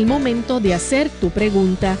 Es el momento de hacer tu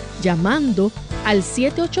pregunta llamando al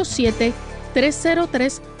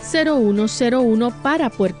 787-303-0101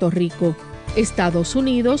 para Puerto Rico, Estados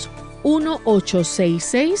Unidos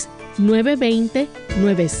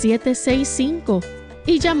 1866-920-9765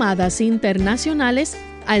 y llamadas internacionales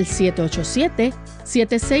al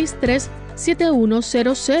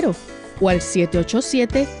 787-763-7100 o al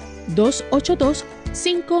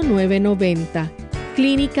 787-282-5990.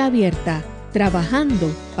 Clínica Abierta,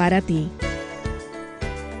 trabajando para ti.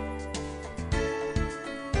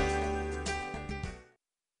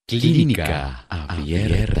 Clínica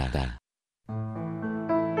Abierta.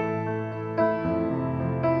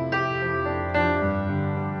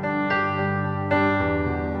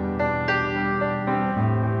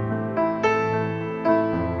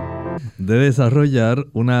 De desarrollar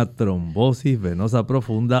una trombosis venosa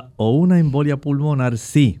profunda o una embolia pulmonar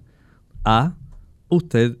si A.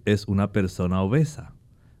 Usted es una persona obesa.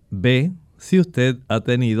 B. Si usted ha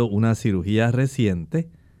tenido una cirugía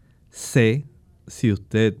reciente. C. Si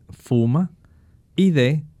usted fuma. Y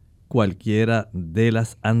D. Cualquiera de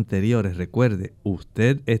las anteriores. Recuerde,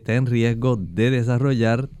 usted está en riesgo de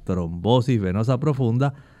desarrollar trombosis venosa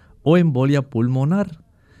profunda o embolia pulmonar.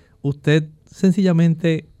 Usted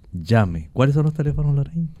sencillamente llame. ¿Cuáles son los teléfonos,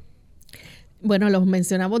 Lorraine? Bueno, los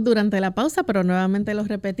mencionamos durante la pausa, pero nuevamente los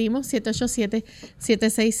repetimos,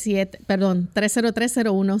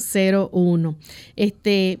 303-0101.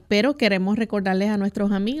 Pero queremos recordarles a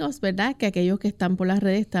nuestros amigos, ¿verdad?, que aquellos que están por las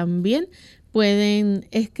redes también pueden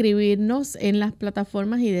escribirnos en las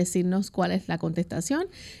plataformas y decirnos cuál es la contestación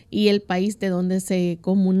y el país de donde se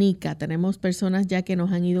comunica. Tenemos personas ya que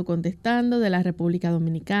nos han ido contestando de la República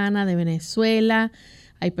Dominicana, de Venezuela.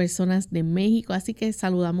 Hay personas de México, así que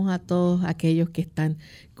saludamos a todos aquellos que están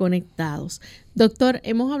conectados. Doctor,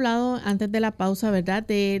 hemos hablado antes de la pausa, ¿verdad?,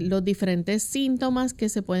 de los diferentes síntomas que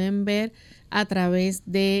se pueden ver a través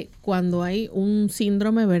de cuando hay un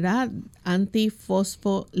síndrome, ¿verdad?,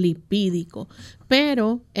 antifosfolipídico.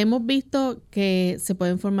 Pero hemos visto que se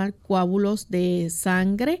pueden formar coágulos de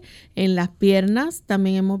sangre en las piernas.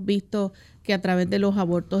 También hemos visto que a través de los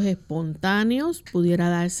abortos espontáneos pudiera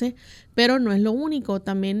darse, pero no es lo único.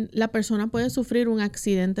 También la persona puede sufrir un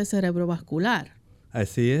accidente cerebrovascular.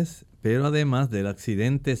 Así es, pero además del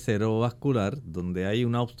accidente cerebrovascular, donde hay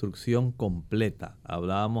una obstrucción completa,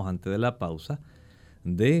 hablábamos antes de la pausa,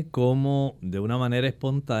 de cómo de una manera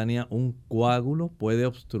espontánea un coágulo puede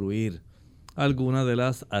obstruir algunas de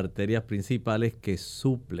las arterias principales que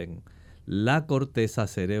suplen la corteza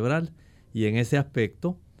cerebral, y en ese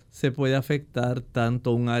aspecto se puede afectar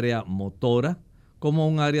tanto un área motora como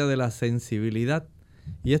un área de la sensibilidad.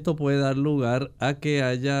 Y esto puede dar lugar a que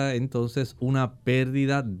haya entonces una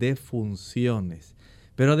pérdida de funciones.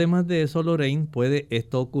 Pero además de eso, Lorraine, puede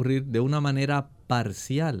esto ocurrir de una manera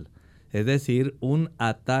parcial. es decir, un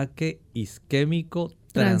ataque isquémico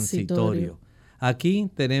transitorio. Aquí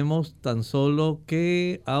tenemos tan solo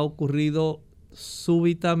que ha ocurrido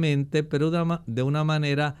súbitamente, pero de una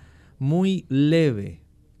manera muy leve,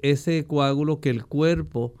 ese coágulo que el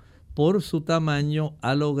cuerpo, por su tamaño,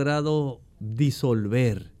 ha logrado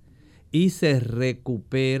disolver y se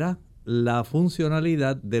recupera la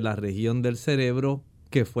funcionalidad de la región del cerebro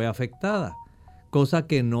que fue afectada, cosa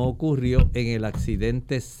que no ocurrió en el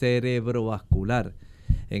accidente cerebrovascular.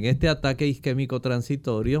 En este ataque isquémico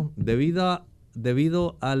transitorio,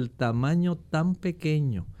 debido al tamaño tan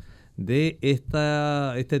pequeño de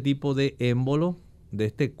este tipo de émbolo, de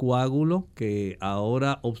este coágulo que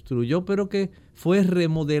ahora obstruyó, pero que fue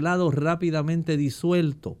remodelado rápidamente,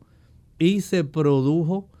 disuelto, y se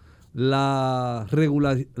produjo la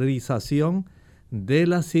regularización de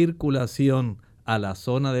la circulación a la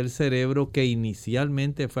zona del cerebro que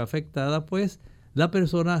inicialmente fue afectada, pues la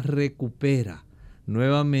persona recupera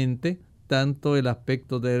nuevamente tanto el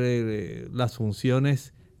aspecto de las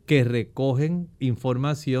funciones que recogen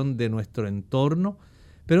información de nuestro entorno,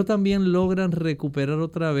 pero también logran recuperar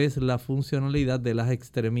otra vez la funcionalidad de las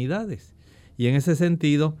extremidades. Y en ese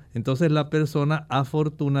sentido, entonces la persona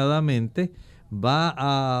afortunadamente va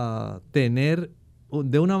a tener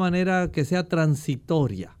de una manera que sea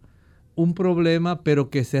transitoria un problema, pero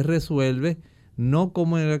que se resuelve, no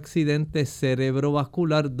como en el accidente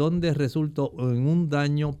cerebrovascular donde resultó en un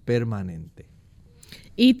daño permanente.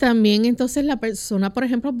 Y también entonces la persona, por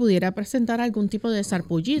ejemplo, pudiera presentar algún tipo de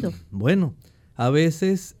sarpullido. Bueno, a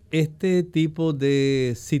veces este tipo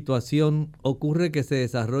de situación ocurre que se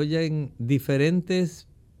desarrolla en diferentes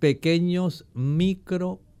pequeños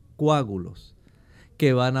microcoágulos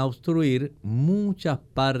que van a obstruir muchas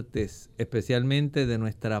partes, especialmente de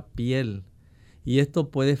nuestra piel. Y esto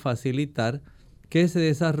puede facilitar que se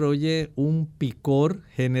desarrolle un picor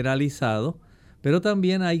generalizado, pero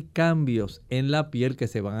también hay cambios en la piel que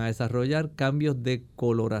se van a desarrollar, cambios de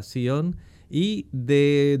coloración y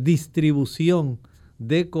de distribución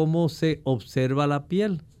de cómo se observa la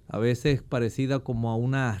piel. A veces parecida como a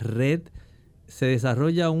una red, se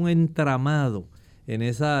desarrolla un entramado en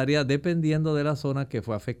esa área dependiendo de la zona que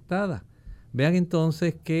fue afectada. Vean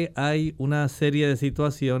entonces que hay una serie de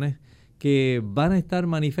situaciones que van a estar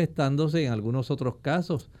manifestándose en algunos otros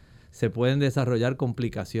casos. Se pueden desarrollar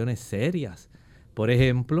complicaciones serias. Por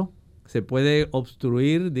ejemplo, se puede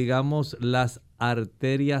obstruir, digamos, las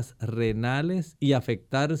arterias renales y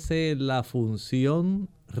afectarse la función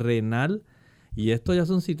renal. Y esto ya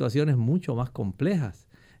son situaciones mucho más complejas.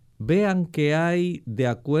 Vean que hay, de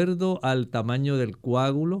acuerdo al tamaño del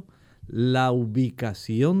coágulo, la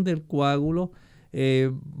ubicación del coágulo,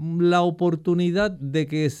 la oportunidad de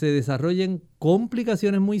que se desarrollen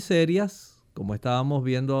complicaciones muy serias, como estábamos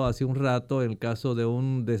viendo hace un rato en el caso de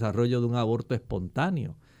un desarrollo de un aborto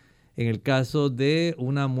espontáneo, en el caso de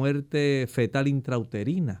una muerte fetal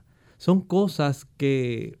intrauterina. Son cosas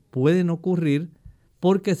que pueden ocurrir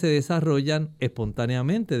porque se desarrollan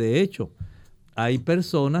espontáneamente. De hecho, hay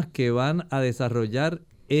personas que van a desarrollar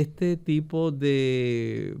este tipo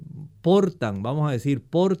de portan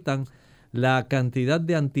la cantidad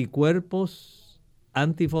de anticuerpos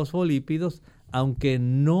antifosfolípidos, aunque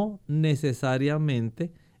no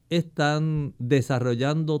necesariamente están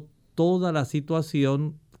desarrollando toda la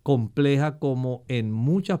situación compleja como en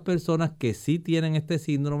muchas personas que sí tienen este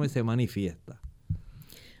síndrome se manifiesta.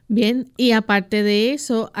 Bien, y aparte de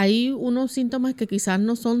eso, hay unos síntomas que quizás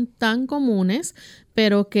no son tan comunes,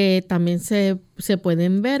 pero que también se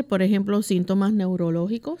pueden ver, por ejemplo, síntomas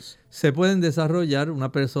neurológicos. Se pueden desarrollar,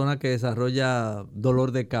 una persona que desarrolla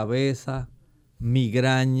dolor de cabeza,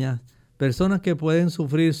 migrañas, personas que pueden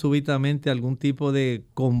sufrir súbitamente algún tipo de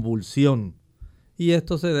convulsión. Y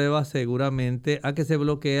esto se debe seguramente a que se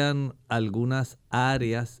bloquean algunas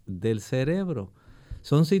áreas del cerebro.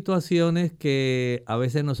 Son situaciones que a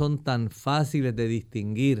veces no son tan fáciles de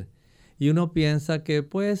distinguir y uno piensa que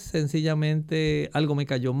pues sencillamente algo me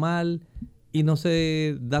cayó mal y no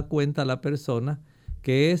se da cuenta la persona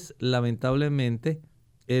que es lamentablemente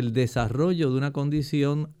el desarrollo de una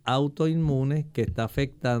condición autoinmune que está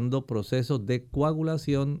afectando procesos de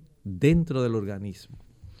coagulación dentro del organismo.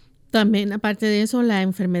 También, aparte de eso, la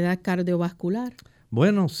enfermedad cardiovascular.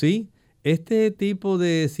 Bueno, sí. Este tipo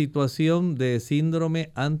de situación de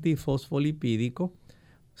síndrome antifosfolipídico,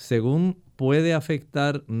 según puede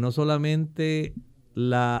afectar no solamente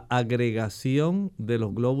la agregación de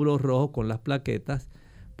los glóbulos rojos con las plaquetas,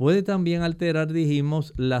 puede también alterar,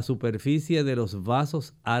 dijimos, la superficie de los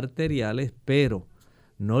vasos arteriales, pero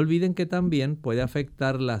no olviden que también puede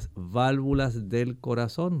afectar las válvulas del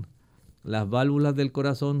corazón. Las válvulas del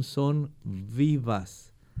corazón son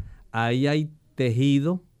vivas. ahí hay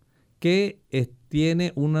tejido que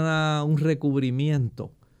tiene un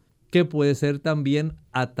recubrimiento que puede ser también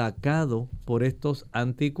atacado por estos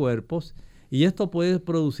anticuerpos, y esto puede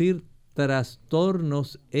producir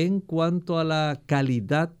trastornos en cuanto a la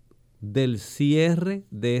calidad del cierre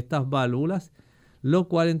de estas válvulas, lo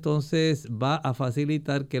cual entonces va a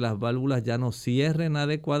facilitar que las válvulas ya no cierren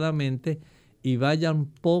adecuadamente y vayan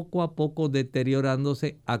poco a poco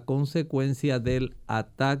deteriorándose a consecuencia del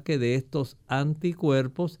ataque de estos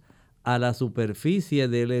anticuerpos a la superficie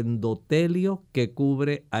del endotelio que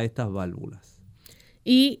cubre a estas válvulas.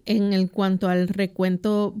 Y en cuanto al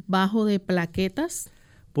recuento bajo de plaquetas,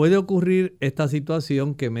 puede ocurrir esta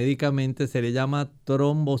situación que médicamente se le llama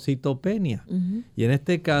trombocitopenia. Y en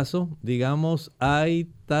este caso, digamos, hay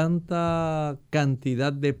tanta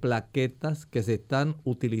cantidad de plaquetas que se están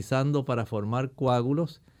utilizando para formar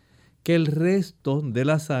coágulos que el resto de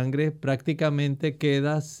la sangre prácticamente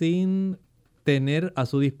queda sin tener a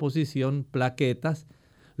su disposición plaquetas,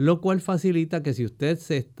 lo cual facilita que si usted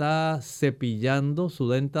se está cepillando su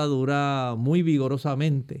dentadura muy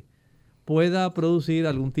vigorosamente, pueda producir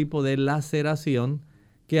algún tipo de laceración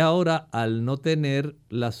que ahora, al no tener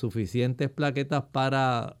las suficientes plaquetas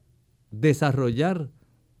para desarrollar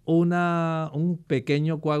un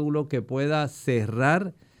pequeño coágulo que pueda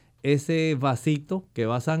cerrar ese vasito que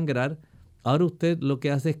va a sangrar, ahora usted lo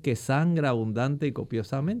que hace es que sangra abundante y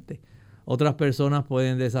copiosamente. Otras personas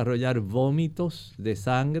pueden desarrollar vómitos de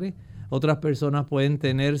sangre. Otras personas pueden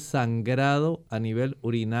tener sangrado a nivel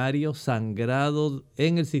urinario, sangrado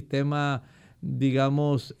en el sistema,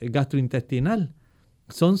 digamos, gastrointestinal.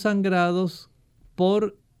 Son sangrados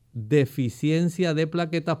por deficiencia de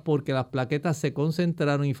plaquetas porque las plaquetas se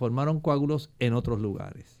concentraron y formaron coágulos en otros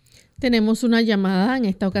lugares. Tenemos una llamada, en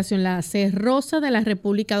esta ocasión la hace Rosa de la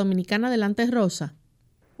República Dominicana. Adelante, Rosa.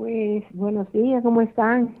 Pues buenos días, ¿cómo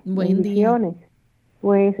están? Buen día.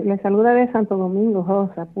 Pues les saluda de Santo Domingo,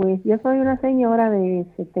 Rosa. Pues yo soy una señora de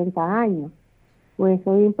 70 años. Pues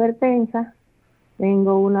soy hipertensa,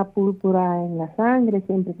 tengo una púrpura en la sangre,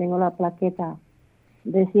 siempre tengo la plaqueta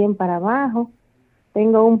de 100 para abajo.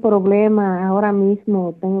 Tengo un problema ahora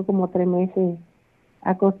mismo, tengo como 3 meses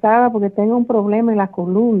acostada porque tengo un problema en la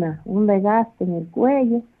columna, un desgaste en el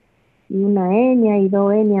cuello y una hernia y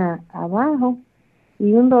 2 hernias abajo.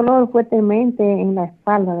 Y un dolor fuertemente en la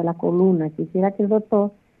espalda de la columna. Quisiera que el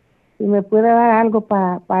doctor si me puede dar algo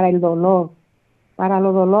para el dolor, para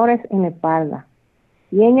los dolores en la espalda.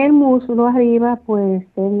 Y en el muslo arriba, pues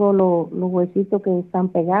tengo los huesitos que están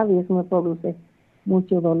pegados y eso me produce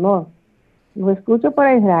mucho dolor. Lo escucho por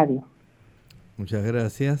el radio. Muchas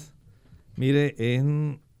gracias. Mire,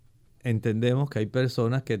 entendemos que hay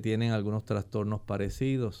personas que tienen algunos trastornos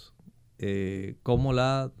parecidos, como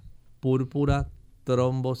la púrpura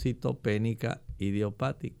trombocitopénica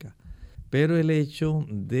idiopática. Pero el hecho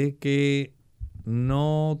de que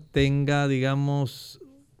no tenga, digamos,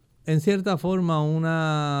 en cierta forma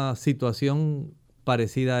una situación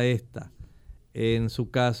parecida a esta, en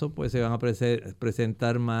su caso, pues se van a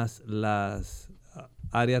presentar más las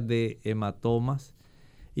áreas de hematomas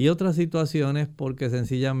y otras situaciones porque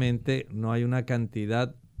sencillamente no hay una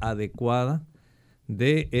cantidad adecuada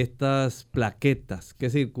de estas plaquetas que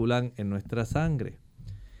circulan en nuestra sangre.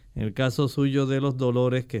 En el caso suyo de los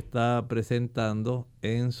dolores que está presentando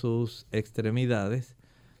en sus extremidades,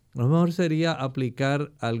 lo mejor sería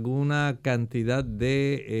aplicar alguna cantidad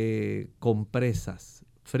de compresas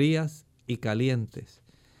frías y calientes.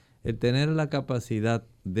 El tener la capacidad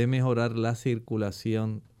de mejorar la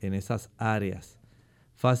circulación en esas áreas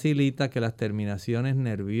facilita que las terminaciones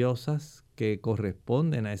nerviosas que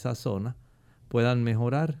corresponden a esa zona puedan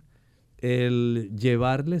mejorar. El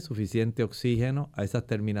llevarle suficiente oxígeno a esas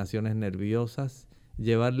terminaciones nerviosas,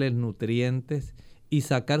 llevarles nutrientes y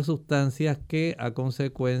sacar sustancias que a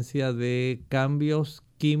consecuencia de cambios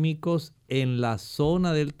químicos en la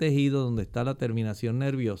zona del tejido donde está la terminación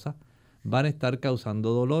nerviosa van a estar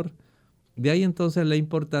causando dolor. De ahí entonces la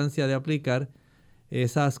importancia de aplicar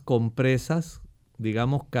esas compresas,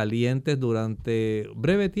 digamos, calientes durante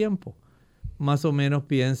breve tiempo. Más o menos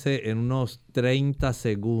piense en unos 30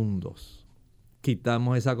 segundos.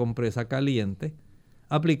 Quitamos esa compresa caliente,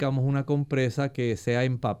 aplicamos una compresa que sea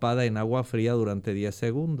empapada en agua fría durante 10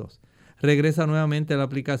 segundos. Regresa nuevamente a la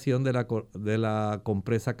aplicación de la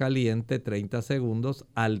compresa caliente 30 segundos,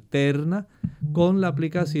 alterna con la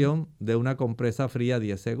aplicación de una compresa fría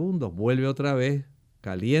 10 segundos. Vuelve otra vez,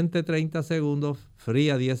 caliente 30 segundos,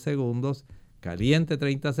 fría 10 segundos, caliente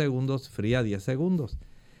 30 segundos, fría 10 segundos.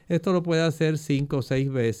 Esto lo puede hacer 5 o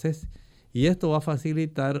 6 veces y esto va a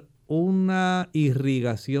facilitar una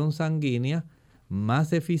irrigación sanguínea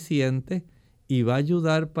más eficiente y va a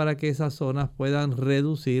ayudar para que esas zonas puedan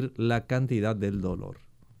reducir la cantidad del dolor.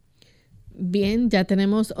 Bien, ya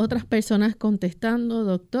tenemos otras personas contestando,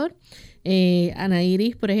 doctor. Ana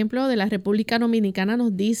Iris, por ejemplo, de la República Dominicana,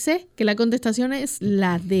 nos dice que la contestación es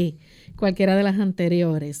la D, cualquiera de las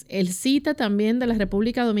anteriores. El Cita también de la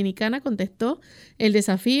República Dominicana contestó el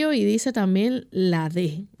desafío y dice también la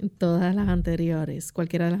D, todas las anteriores,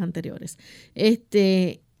 cualquiera de las anteriores.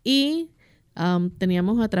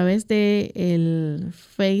 Teníamos a través de el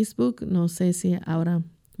Facebook, no sé si ahora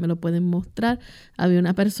me lo pueden mostrar, había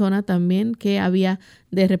una persona también que había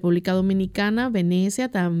de República Dominicana, Venecia,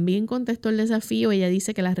 también contestó el desafío. Ella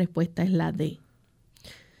dice que la respuesta es la D.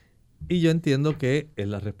 Y yo entiendo que es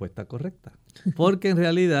la respuesta correcta, porque en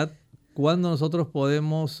realidad cuando nosotros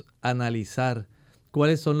podemos analizar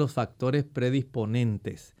cuáles son los factores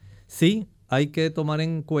predisponentes, sí hay que tomar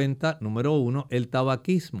en cuenta, número 1, el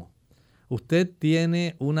tabaquismo. Usted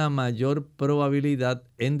tiene una mayor probabilidad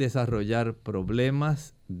en desarrollar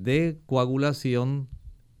problemas de coagulación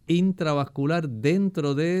intravascular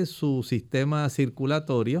dentro de su sistema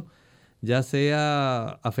circulatorio, ya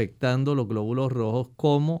sea afectando los glóbulos rojos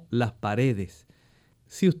como las paredes.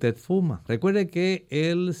 Si usted fuma, recuerde que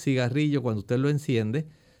el cigarrillo, cuando usted lo enciende,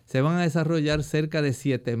 se van a desarrollar cerca de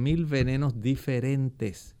 7,000 venenos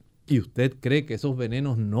diferentes. ¿Y usted cree que esos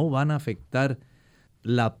venenos no van a afectar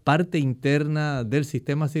la parte interna del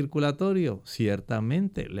sistema circulatorio?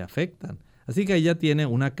 Ciertamente le afectan. Así que ahí ya tiene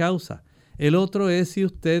una causa. El otro es si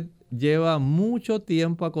usted lleva mucho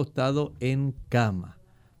tiempo acostado en cama.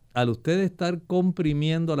 Al usted estar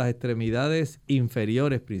comprimiendo las extremidades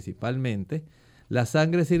inferiores principalmente, la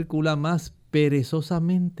sangre circula más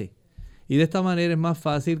perezosamente. Y de esta manera es más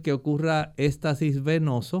fácil que ocurra éstasis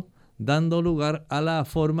venoso, dando lugar a la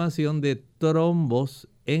formación de trombos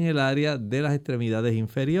en el área de las extremidades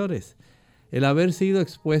inferiores. El haber sido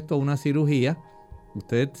expuesto a una cirugía,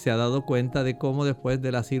 usted se ha dado cuenta de cómo después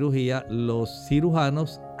de la cirugía los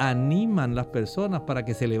cirujanos animan a las personas para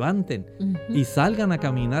que se levanten y salgan a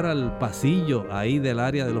caminar al pasillo ahí del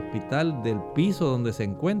área del hospital, del piso donde se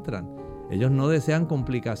encuentran. Ellos no desean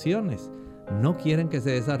complicaciones, no quieren que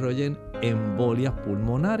se desarrollen embolias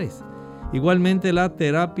pulmonares. Igualmente la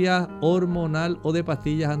terapia hormonal o de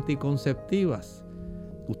pastillas anticonceptivas.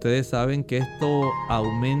 Ustedes saben que esto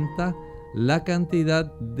aumenta la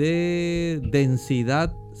cantidad de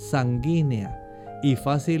densidad sanguínea y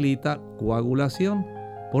facilita coagulación.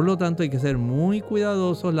 Por lo tanto, hay que ser muy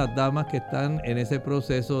cuidadosos las damas que están en ese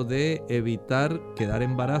proceso de evitar quedar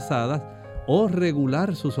embarazadas o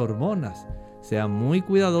regular sus hormonas. Sean muy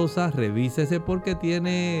cuidadosas, revísese porque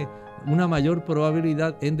tiene una mayor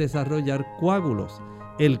probabilidad en desarrollar coágulos.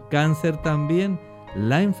 El cáncer también,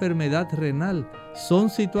 la enfermedad renal, son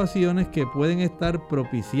situaciones que pueden estar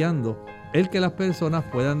propiciando el que las personas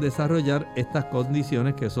puedan desarrollar estas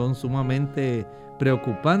condiciones que son sumamente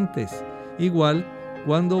preocupantes. Igual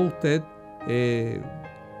cuando usted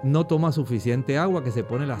no toma suficiente agua, que se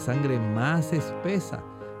pone la sangre más espesa,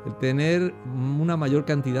 el tener una mayor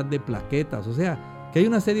cantidad de plaquetas, o sea, que hay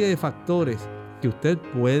una serie de factores que usted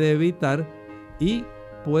puede evitar y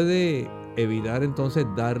puede evitar entonces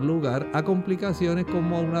dar lugar a complicaciones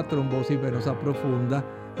como a una trombosis venosa profunda,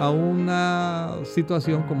 a una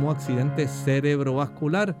situación como accidente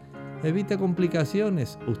cerebrovascular. Evite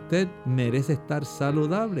complicaciones, usted merece estar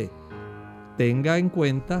saludable. Tenga en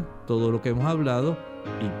cuenta todo lo que hemos hablado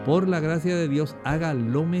y por la gracia de Dios haga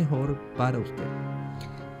lo mejor para usted.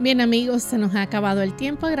 Bien amigos, se nos ha acabado el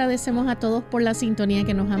tiempo. Agradecemos a todos por la sintonía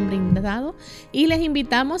que nos han brindado y les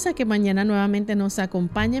invitamos a que mañana nuevamente nos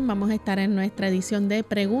acompañen. Vamos a estar en nuestra edición de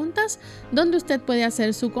preguntas donde usted puede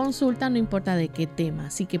hacer su consulta, no importa de qué tema.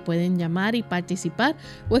 Así que pueden llamar y participar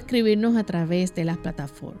o escribirnos a través de las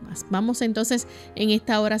plataformas. Vamos entonces en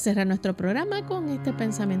esta hora a cerrar nuestro programa con este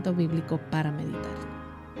pensamiento bíblico para meditar.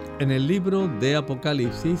 En el libro de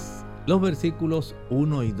Apocalipsis, los versículos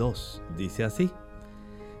 1 y 2 dice así: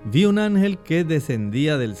 Vi un ángel que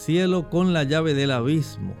descendía del cielo con la llave del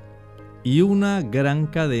abismo y una gran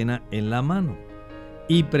cadena en la mano,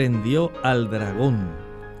 y prendió al dragón,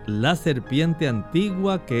 la serpiente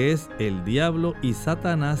antigua que es el diablo y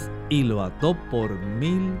Satanás, y lo ató por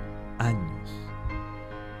 1000 años.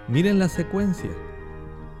 Miren la secuencia.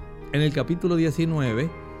 En el capítulo 19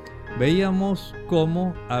 veíamos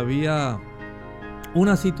cómo había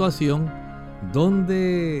una situación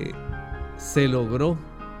donde se logró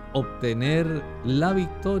obtener la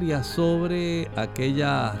victoria sobre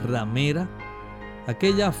aquella ramera,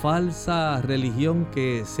 aquella falsa religión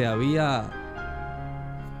que se había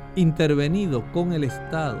intervenido con el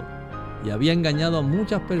Estado y había engañado a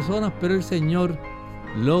muchas personas, pero el Señor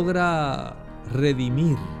logra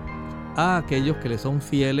redimir a aquellos que le son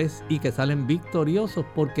fieles y que salen victoriosos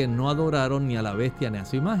porque no adoraron ni a la bestia ni a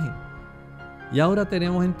su imagen. Y ahora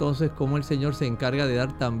tenemos entonces cómo el Señor se encarga de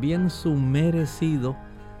dar también su merecido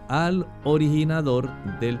al originador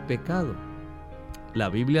del pecado. La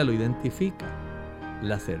Biblia lo identifica,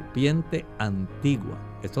 la serpiente antigua.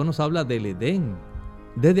 Esto nos habla del Edén.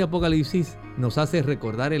 Desde Apocalipsis nos hace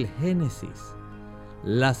recordar el Génesis.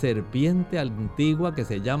 La serpiente antigua que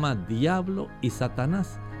se llama Diablo y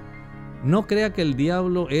Satanás. No crea que el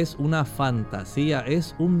diablo es una fantasía,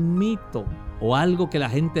 es un mito o algo que la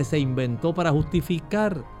gente se inventó para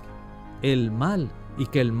justificar el mal y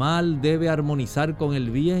que el mal debe armonizar con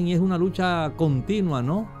el bien y es una lucha continua,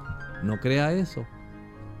 ¿no? No crea eso.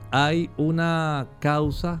 Hay una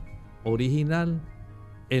causa original.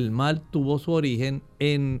 El mal tuvo su origen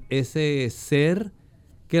en ese ser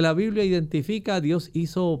que la Biblia identifica a Dios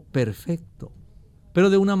hizo perfecto, pero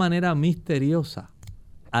de una manera misteriosa.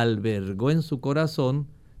 Albergó en su corazón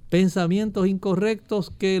pensamientos incorrectos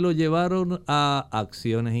que lo llevaron a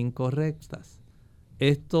acciones incorrectas.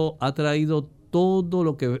 Esto ha traído todo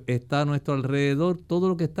lo que está a nuestro alrededor, todo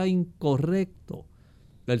lo que está incorrecto.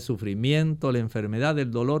 El sufrimiento, la enfermedad, el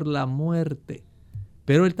dolor, la muerte.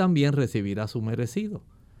 Pero él también recibirá su merecido.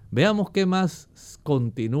 Veamos qué más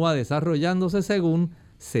continúa desarrollándose según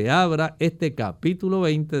se abra este capítulo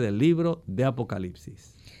 20 del libro de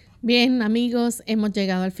Apocalipsis. Bien, amigos, hemos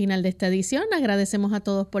llegado al final de esta edición. Agradecemos a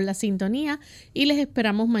todos por la sintonía y les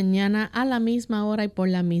esperamos mañana a la misma hora y por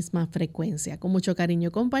la misma frecuencia. Con mucho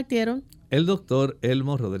cariño compartieron el doctor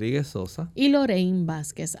Elmo Rodriguez Sosa y Lorraine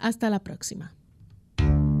Vázquez. Hasta la próxima.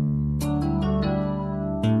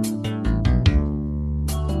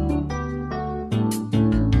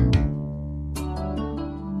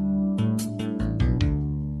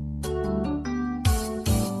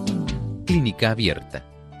 Clínica Abierta.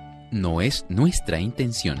 No es nuestra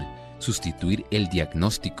intención sustituir el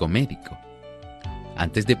diagnóstico médico.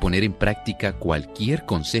 Antes de poner en práctica cualquier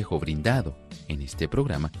consejo brindado en este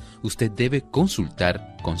programa, usted debe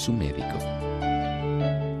consultar con su médico.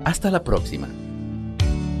 Hasta la próxima.